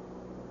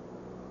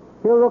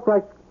 You look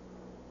like...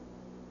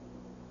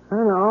 I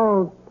don't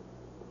know...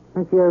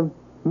 like you're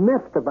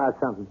miffed about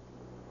something.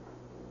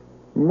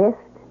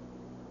 Miffed?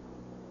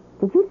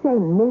 Did you say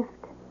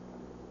miffed?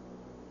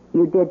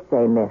 You did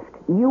say miffed.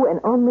 You and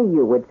only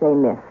you would say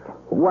miffed.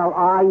 Well,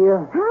 are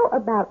you? How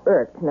about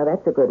irked? Now,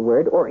 that's a good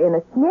word. Or in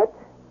a snit?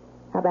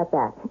 How about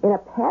that? In a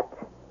pet?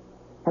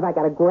 Have I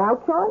got a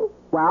grouch on?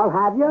 Well,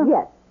 have you?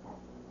 Yes.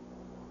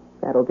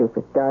 That'll do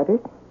for starters.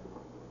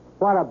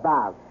 What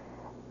about?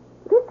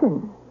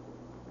 Listen,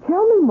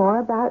 tell me more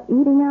about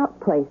eating out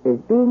places,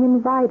 being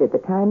invited, the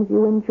times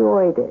you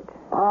enjoyed it.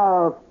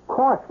 Oh, of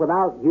course,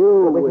 without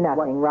you... There was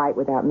nothing right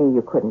without me.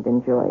 You couldn't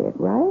enjoy it,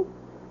 right?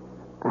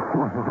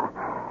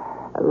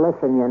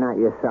 Listen, you're not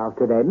yourself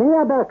today. Maybe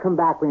I better come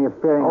back when you're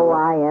feeling... Oh,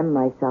 I am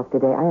myself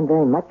today. I am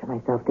very much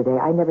myself today.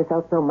 I never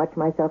felt so much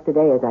myself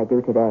today as I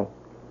do today.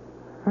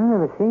 I've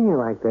never seen you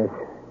like this.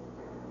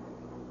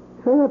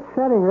 It's very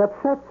upsetting. It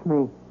upsets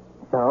me.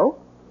 So,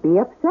 be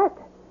upset.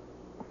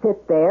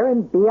 Sit there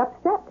and be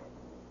upset.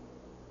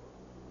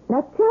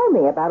 Now tell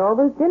me about all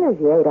those dinners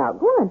you ate out.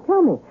 Go on,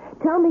 tell me.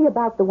 Tell me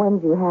about the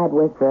ones you had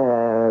with,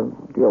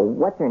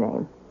 what's her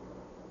name?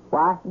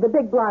 What? The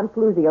big blonde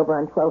floozy over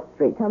on 12th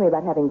Street. Tell me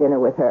about having dinner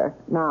with her.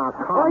 No,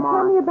 come on. Or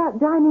tell me about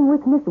dining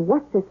with Miss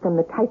What's-This from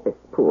the typist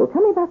pool.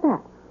 Tell me about that.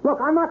 Look,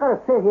 I'm not going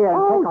to sit here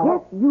and take a... Oh,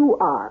 yes, you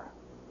are.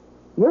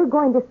 You're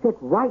going to sit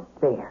right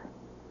there.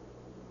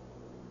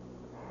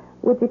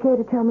 Would you care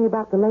to tell me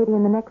about the lady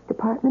in the next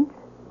apartment?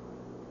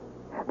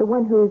 The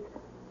one whose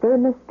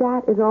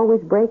thermostat is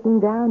always breaking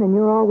down and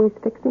you're always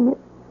fixing it?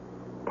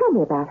 Tell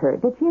me about her.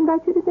 Did she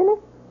invite you to dinner?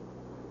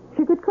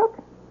 She a good cook?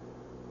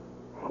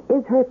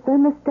 Is her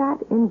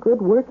thermostat in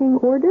good working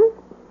order?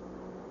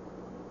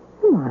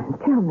 Come on,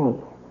 tell me.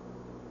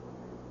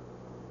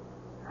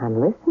 I'm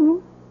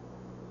listening.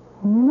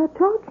 And you're not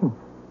talking.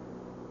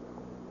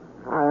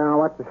 I don't know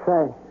what to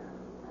say.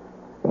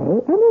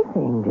 Say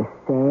anything. Just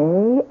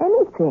say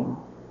anything.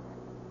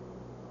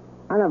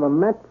 I never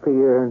meant for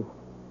you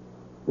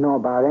to know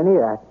about any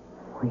of that.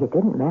 Well, you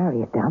didn't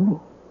marry a dummy.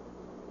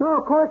 No,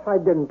 of course I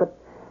didn't, but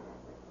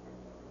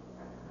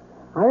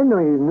I didn't know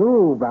you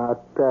knew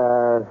about,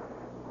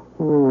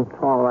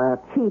 all that.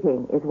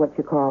 Cheating is what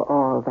you call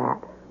all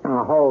that.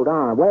 Now, hold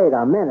on. Wait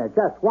a minute.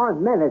 Just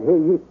 1 minute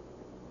here.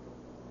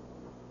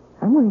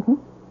 I'm waiting.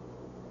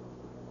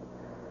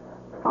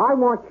 I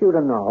want you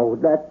to know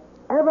that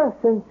ever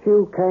since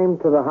you came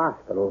to the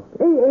hospital,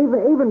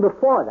 even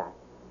before that,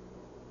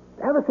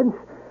 ever since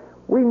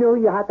we knew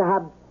you had to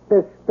have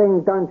this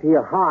thing done to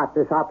your heart,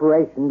 this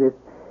operation,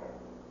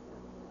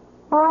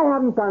 I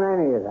haven't done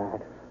any of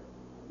that.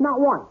 Not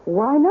once.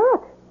 Why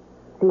not?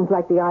 Seems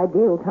like the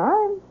ideal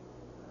time.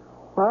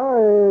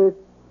 Well, it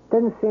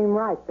didn't seem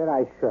right that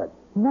I should.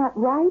 Not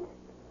right?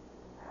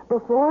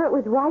 Before it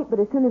was right, but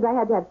as soon as I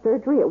had to have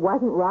surgery, it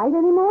wasn't right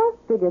anymore?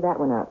 Figure that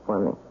one out for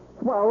me.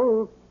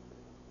 Well,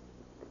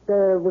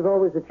 there was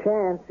always a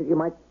chance that you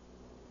might,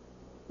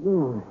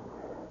 you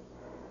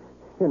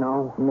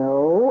know.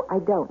 No, I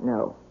don't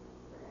know.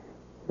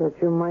 That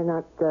you might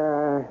not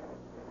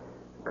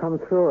come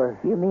through it.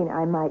 You mean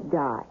I might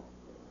die?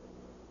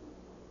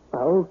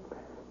 Well,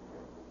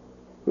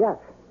 yes.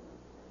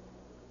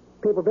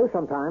 People do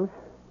sometimes.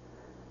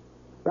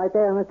 Right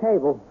there on the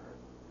table.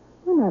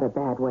 Well, not a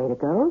bad way to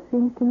go,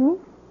 seems to me.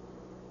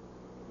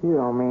 You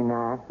don't mean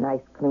that.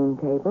 Nice clean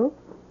table.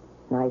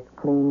 Nice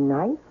clean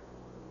knife.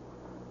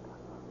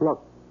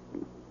 Look,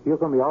 you're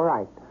going to be all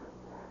right.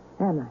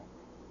 Am I?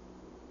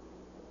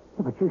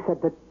 Yeah, but you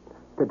said that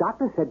the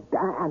doctor said,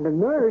 and the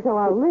nurse... So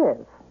I'll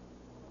live.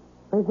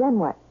 Well, then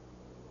what?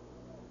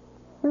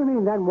 What do you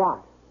mean, then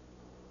what?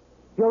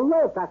 You'll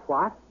live, that's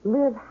what.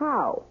 Live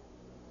how?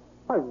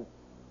 Well,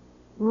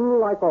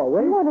 like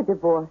always. You want a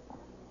divorce?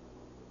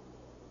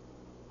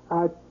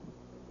 A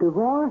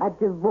divorce? A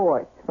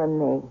divorce from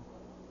me.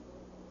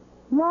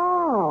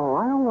 No,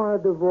 I don't want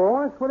a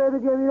divorce. Whatever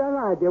gave you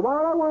that idea? Why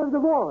would I want a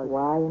divorce?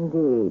 Why,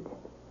 indeed.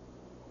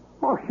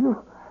 Oh,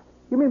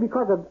 you mean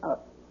because of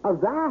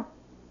that?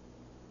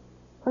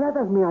 Well, that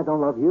doesn't mean I don't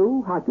love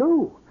you. I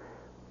do.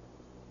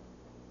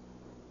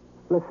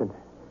 Listen,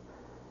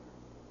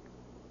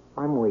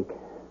 I'm weak.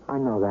 I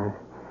know that.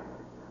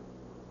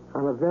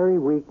 I'm a very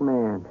weak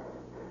man.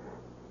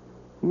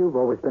 You've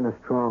always been a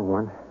strong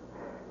one.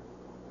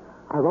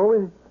 I've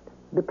always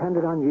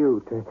depended on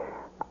you to...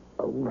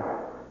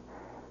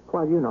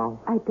 well, you know.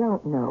 I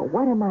don't know.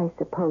 What am I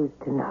supposed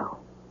to know?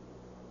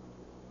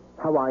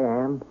 How I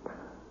am.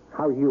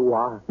 How you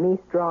are. Me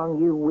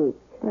strong, you weak.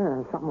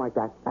 Yeah, something like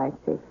that. I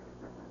see.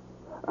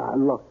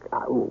 Look,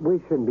 we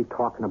shouldn't be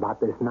talking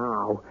about this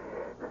now.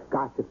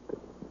 Gosh,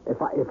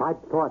 if I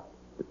thought...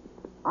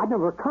 I'd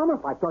never come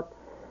if I thought...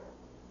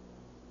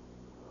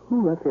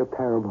 Ooh, I feel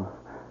terrible.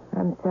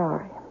 I'm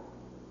sorry.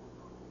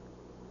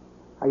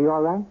 Are you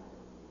all right?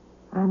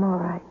 I'm all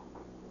right.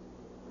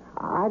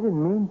 I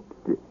didn't mean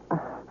to...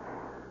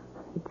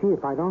 Gee,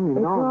 if I'd only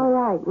known... It's all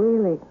right,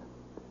 really.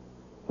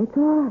 It's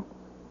all right.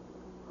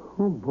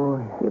 Oh,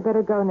 boy. You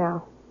better go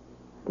now.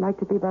 I'd like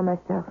to be by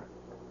myself.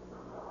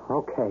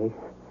 Okay.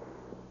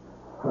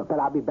 But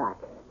I'll be back.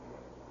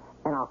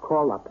 And I'll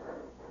call up.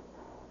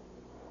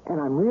 And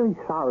I'm really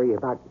sorry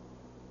about...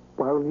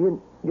 Well,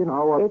 you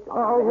know... It's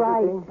all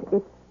right.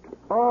 It's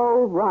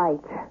all right.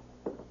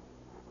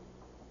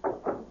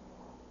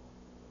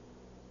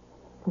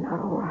 It's not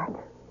all right.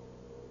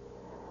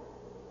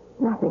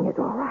 Nothing is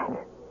all right.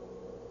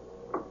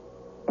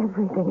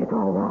 Everything is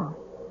all wrong.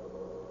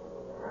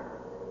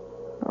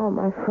 Oh,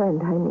 my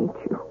friend, I need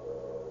you.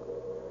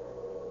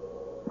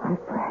 My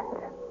friend.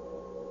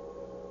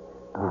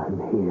 I'm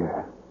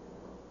here.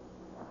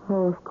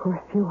 Oh, of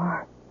course you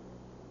are.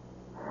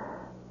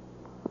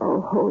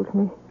 Oh, hold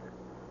me.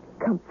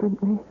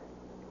 Comfort me.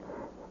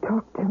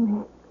 Talk to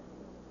me.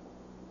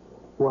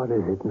 What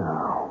is it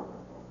now?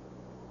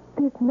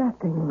 There's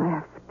nothing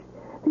left.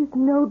 There's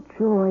no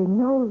joy,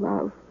 no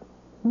love,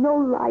 no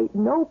light,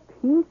 no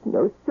peace,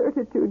 no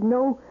certitude,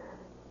 no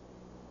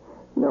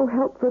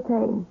help for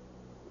pain.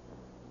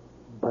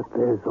 But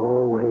there's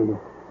always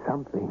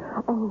something.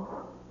 Oh,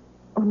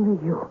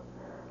 only you.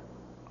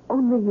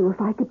 Only you. If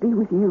I could be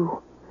with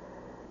you.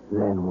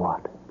 Then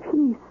what?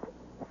 Peace,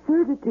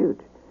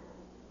 certitude,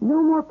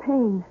 no more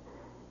pain.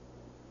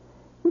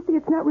 You see,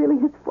 it's not really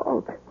his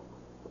fault.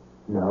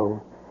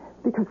 No?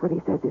 Because what he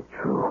says is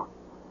true.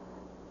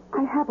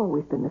 I have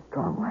always been the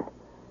strong one.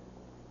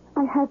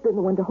 I have been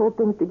the one to hold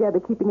things together,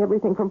 keeping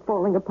everything from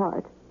falling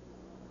apart.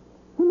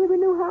 He never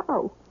knew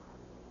how.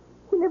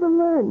 He never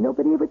learned.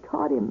 Nobody ever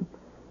taught him.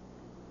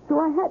 So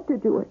I had to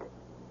do it.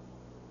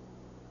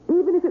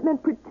 Even if it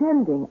meant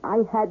pretending,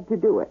 I had to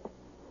do it.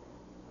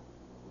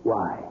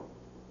 Why?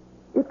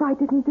 If I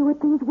didn't do it,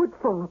 things would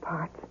fall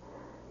apart.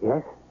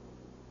 Yes?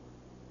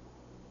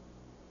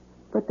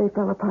 But they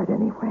fell apart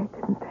anyway,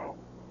 didn't they?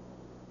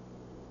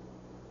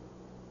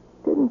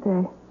 Didn't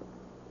they?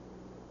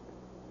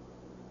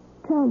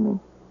 Tell me.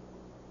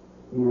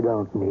 You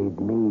don't need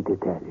me to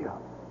tell you.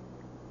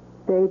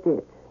 They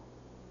did.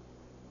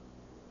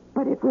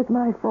 But it was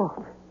my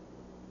fault.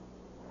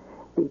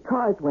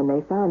 Because when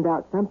they found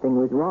out something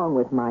was wrong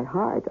with my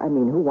heart,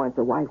 who wants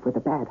a wife with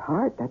a bad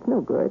heart? That's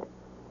no good.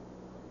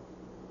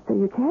 So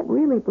you can't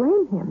really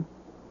blame him.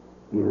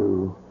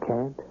 You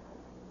can't?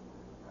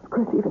 Of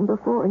course, even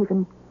before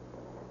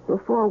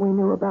we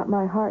knew about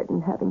my heart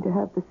and having to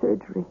have the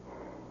surgery,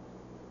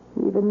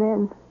 even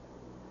then.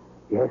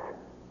 Yes?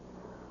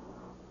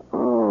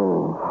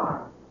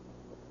 Oh.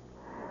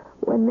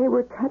 When they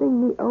were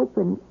cutting me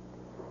open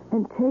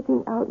and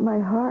taking out my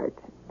heart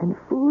and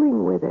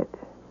fooling with it.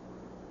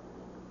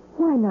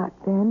 Why not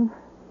then?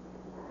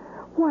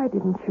 Why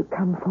didn't you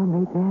come for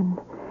me then?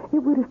 It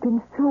would have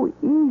been so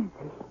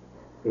easy.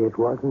 It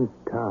wasn't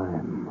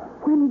time.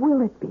 When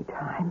will it be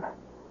time?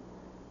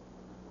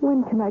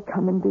 When can I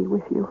come and be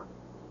with you?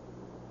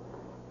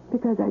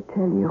 Because I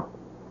tell you,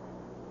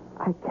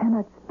 I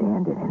cannot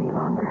stand it any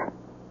longer.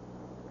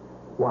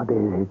 What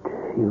is it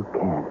you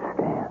can't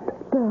stand?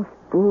 The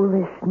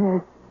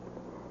foolishness,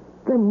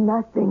 the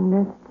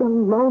nothingness, the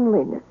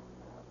loneliness.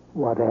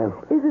 What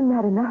else? Isn't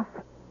that enough?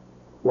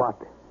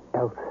 What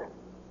else?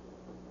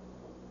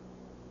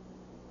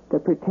 The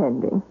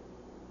pretending.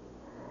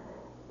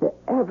 The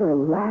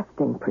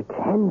everlasting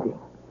pretending.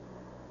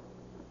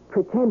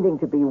 Pretending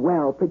to be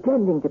well,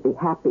 pretending to be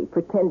happy,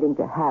 pretending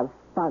to have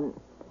fun.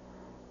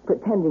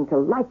 Pretending to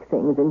like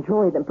things,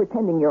 enjoy them,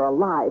 pretending you're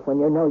alive when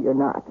you know you're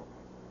not.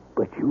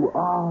 But you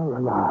are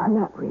alive.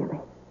 Not really.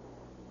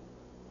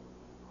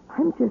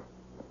 I'm just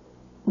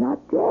not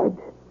dead.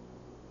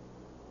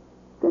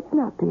 That's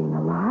not being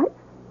alive.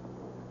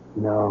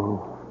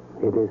 No,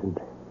 it isn't.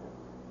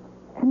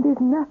 And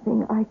there's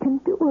nothing I can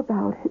do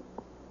about it.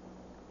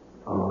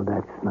 Oh,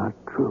 that's not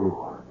true.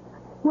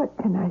 What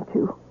can I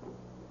do?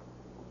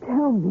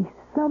 Tell me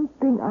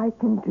something I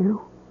can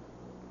do.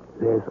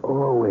 There's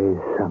always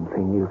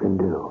something you can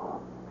do.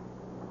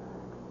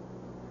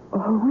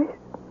 Always?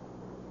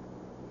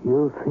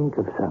 You'll think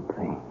of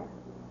something.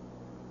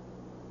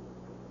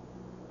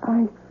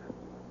 I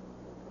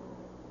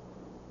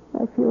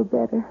feel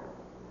better.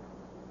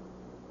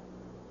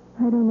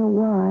 I don't know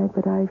why,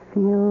 but I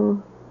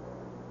feel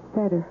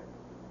better.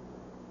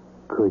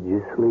 Could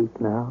you sleep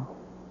now?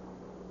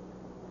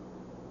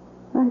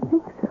 I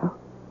think so.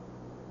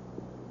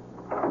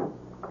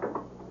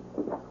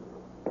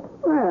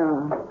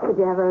 Well, did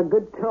you have a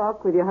good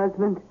talk with your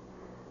husband?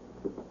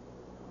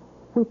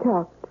 We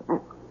talked.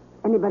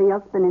 Anybody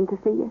else been in to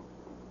see you?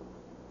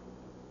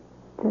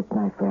 Just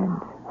my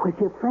friend. Was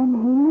your friend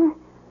here?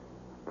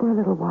 For a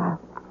little while.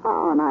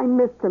 Oh, and I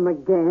missed him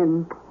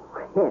again.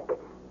 Heck.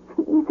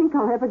 You think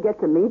I'll ever get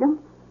to meet him?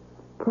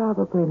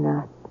 Probably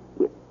not.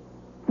 You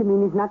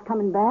mean he's not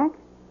coming back?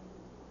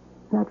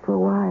 Not for a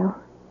while.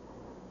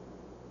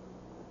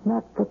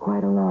 Not for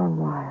quite a long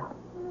while.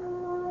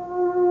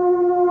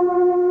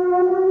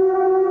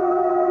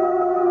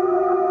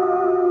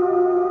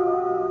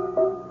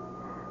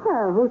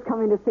 Well, who's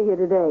coming to see you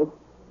today?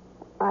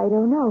 I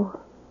don't know.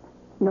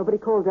 Nobody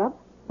called up?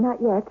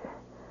 Not yet.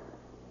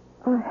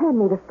 Hand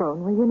me the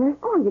phone, will you, nurse?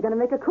 Oh, you're going to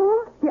make a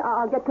call? Yeah,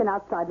 I'll get you an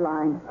outside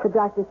line. The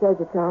doctor says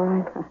it's all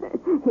right.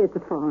 Here's the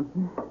phone.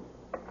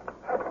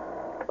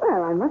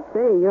 Well, I must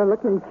say, you're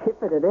looking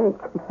chipper today.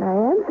 I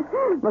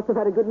am? Must have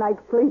had a good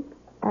night's sleep.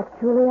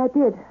 Actually, I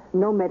did.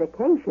 No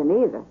medication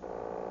either.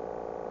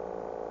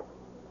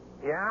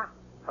 Yeah?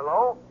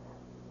 Hello?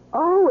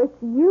 Oh, it's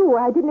you.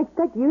 I didn't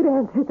expect you to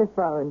answer the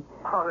phone.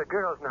 Oh, the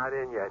girl's not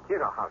in yet. You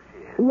know how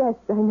she is. Yes,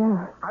 I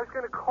know. I was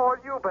going to call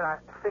you, but I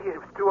figured it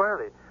was too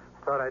early.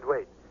 Thought I'd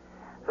wait.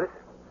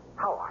 Listen,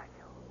 how are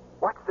you?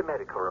 What's the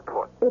medical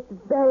report? It's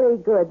very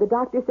good. The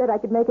doctor said I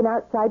could make an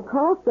outside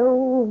call,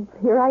 so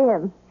here I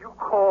am. You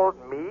called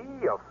me,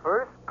 your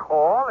first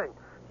call, and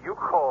you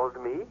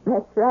called me?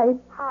 That's right.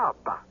 How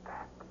about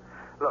that?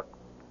 Look,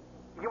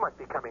 you must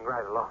be coming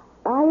right along.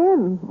 I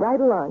am, right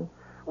along.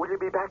 will you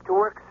be back to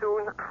work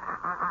soon?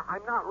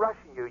 I'm not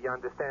rushing you, you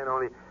understand,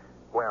 only,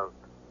 well,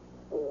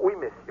 we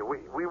miss you.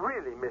 We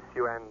really miss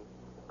you, and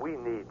we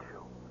need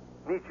you.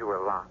 Need you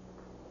a lot.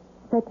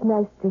 That's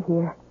nice to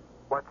hear.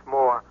 What's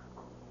more,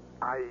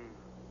 I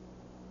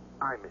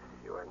miss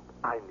you, and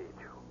I need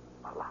you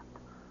a lot.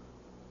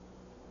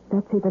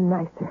 That's even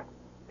nicer.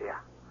 Yeah.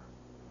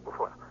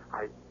 Well,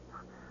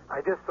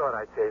 I just thought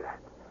I'd say that.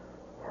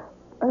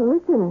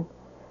 Listen,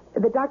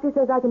 the doctor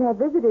says I can have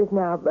visitors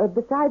now,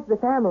 besides the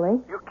family.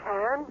 You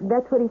can?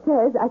 That's what he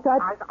says. I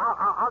thought...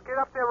 I'll get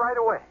up there right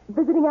away.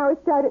 Visiting hours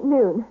start at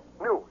noon.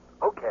 Noon?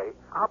 Okay,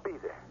 I'll be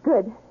there.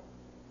 Good.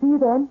 See you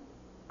then.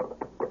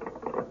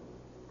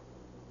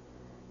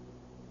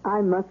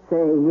 I must say,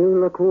 you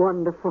look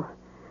wonderful.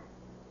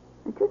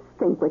 Just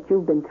think what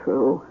you've been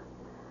through.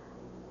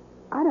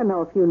 I don't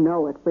know if you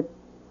know it, but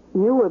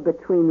you were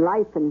between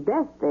life and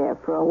death there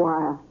for a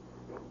while.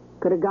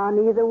 Could have gone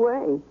either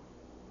way.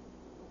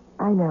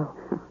 I know.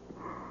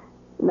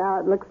 Now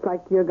it looks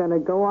like you're going to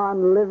go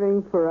on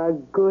living for a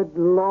good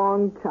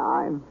long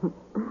time.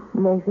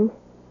 Maisie?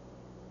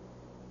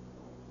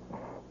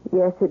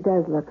 Yes, it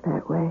does look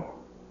that way,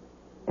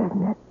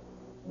 doesn't it?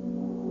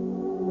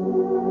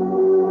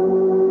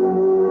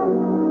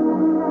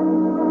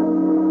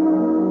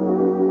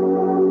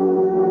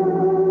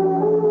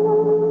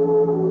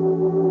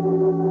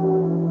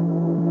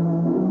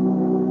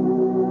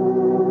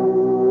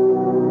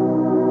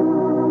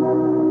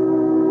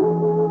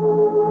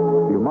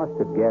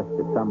 Guessed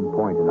at some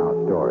point in our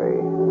story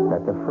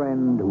that the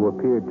friend who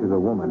appeared to the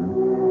woman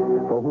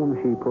for whom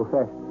she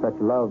professed such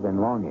love and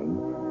longing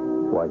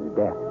was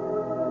death.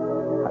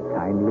 A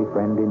kindly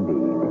friend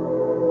indeed,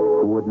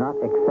 who would not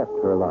accept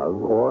her love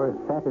or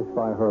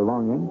satisfy her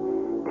longing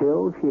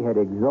till she had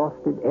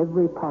exhausted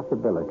every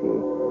possibility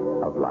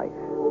of life.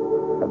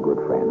 A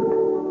good friend.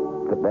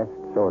 The best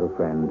sort of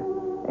friend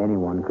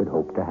anyone could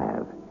hope to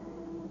have.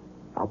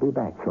 I'll be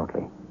back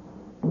shortly.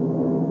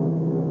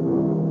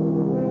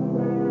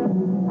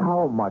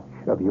 How much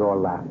of your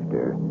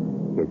laughter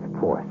is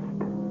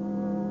forced?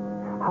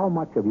 How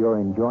much of your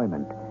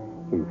enjoyment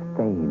is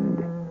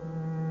feigned?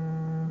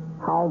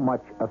 How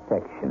much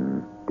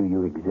affection do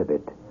you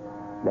exhibit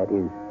that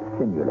is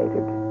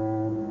simulated?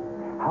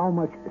 How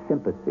much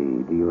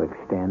sympathy do you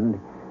extend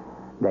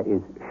that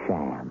is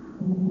sham?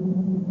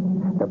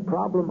 The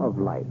problem of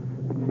life,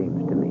 it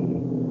seems to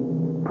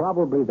me,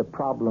 probably the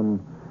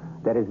problem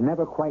that is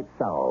never quite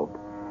solved,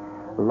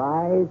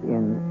 lies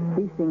in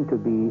ceasing to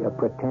be a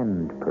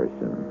pretend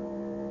person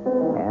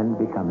and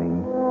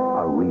becoming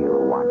a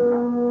real one.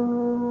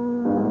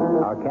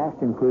 Our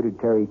cast included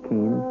Terry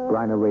Keane,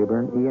 Bryna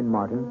Rayburn, Ian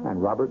Martin,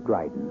 and Robert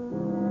Dryden.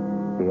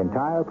 The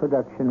entire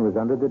production was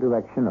under the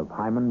direction of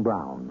Hyman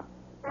Brown.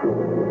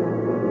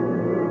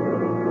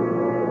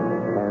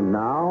 And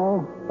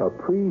now, a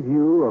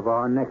preview of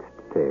our next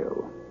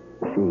tale.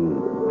 She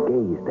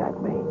gazed at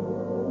me,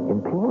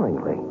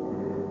 imploringly.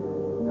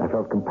 I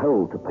felt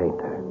compelled to paint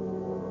her,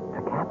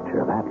 to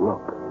capture that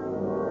look.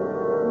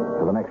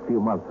 For the next few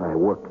months, I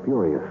worked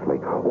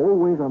furiously,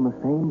 always on the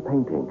same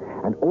painting,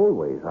 and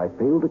always I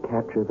failed to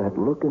capture that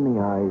look in the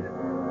eyes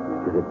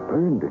as it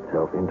burned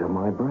itself into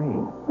my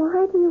brain.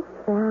 Why do you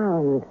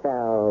frown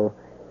so?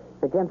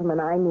 The gentlemen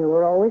I knew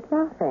were always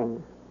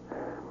laughing.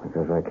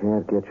 Because I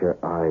can't get your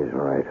eyes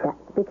right.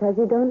 That's because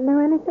you don't know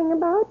anything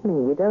about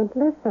me. You don't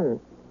listen.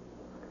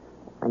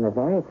 I'm a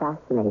very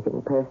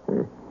fascinating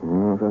person.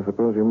 Yes, I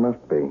suppose you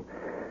must be.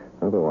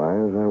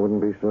 Otherwise, I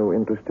wouldn't be so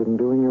interested in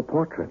doing your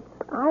portrait.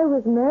 I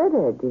was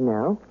murdered, you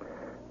know.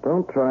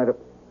 Don't try to...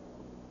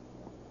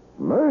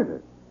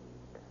 Murdered?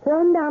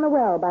 Thrown down a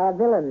well by a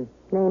villain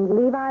named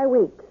Levi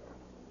Weeks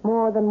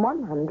more than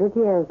 100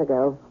 years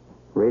ago.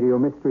 Radio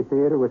Mystery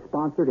Theater was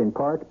sponsored in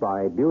part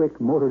by Buick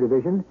Motor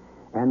Division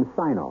and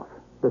Sinoff,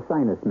 the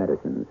sinus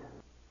medicines.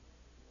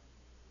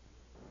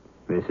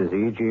 This is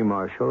E.G.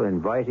 Marshall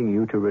inviting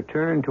you to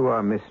return to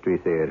our Mystery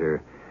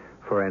Theater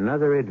for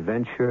another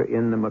adventure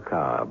in the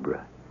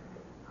macabre.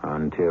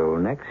 Until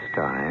next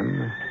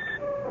time,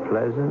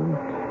 pleasant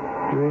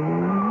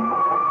dreams.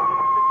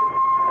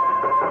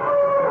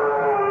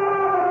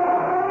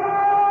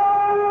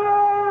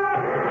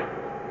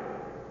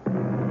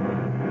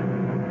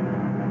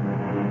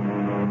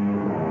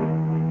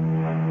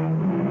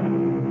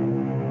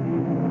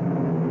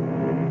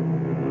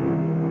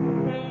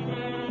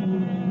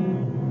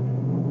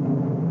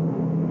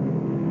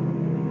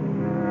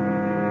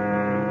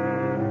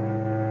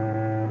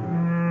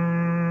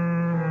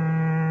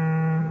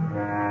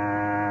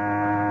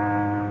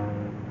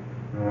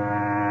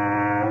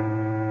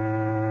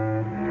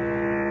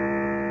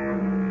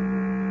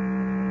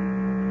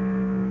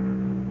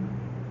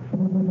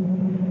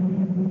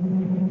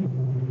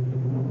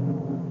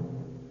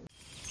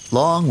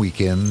 Long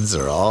weekends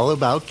are all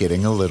about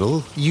getting a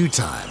little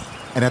you-time.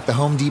 And at the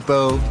Home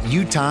Depot,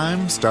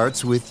 you-time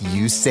starts with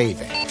you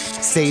saving.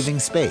 Saving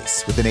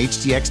space with an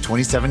HDX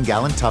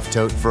 27-gallon Tough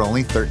Tote for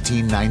only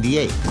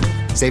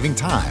 $13.98. Saving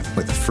time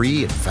with a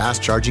free and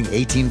fast-charging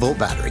 18-volt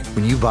battery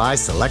when you buy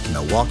select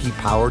Milwaukee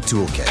Power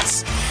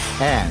Toolkits.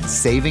 and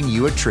saving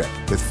you a trip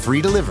with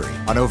free delivery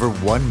on over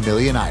 1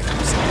 million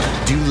items.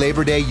 Do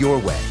Labor Day your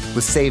way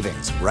with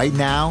savings right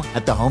now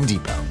at the Home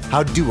Depot.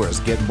 How doers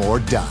get more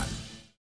done.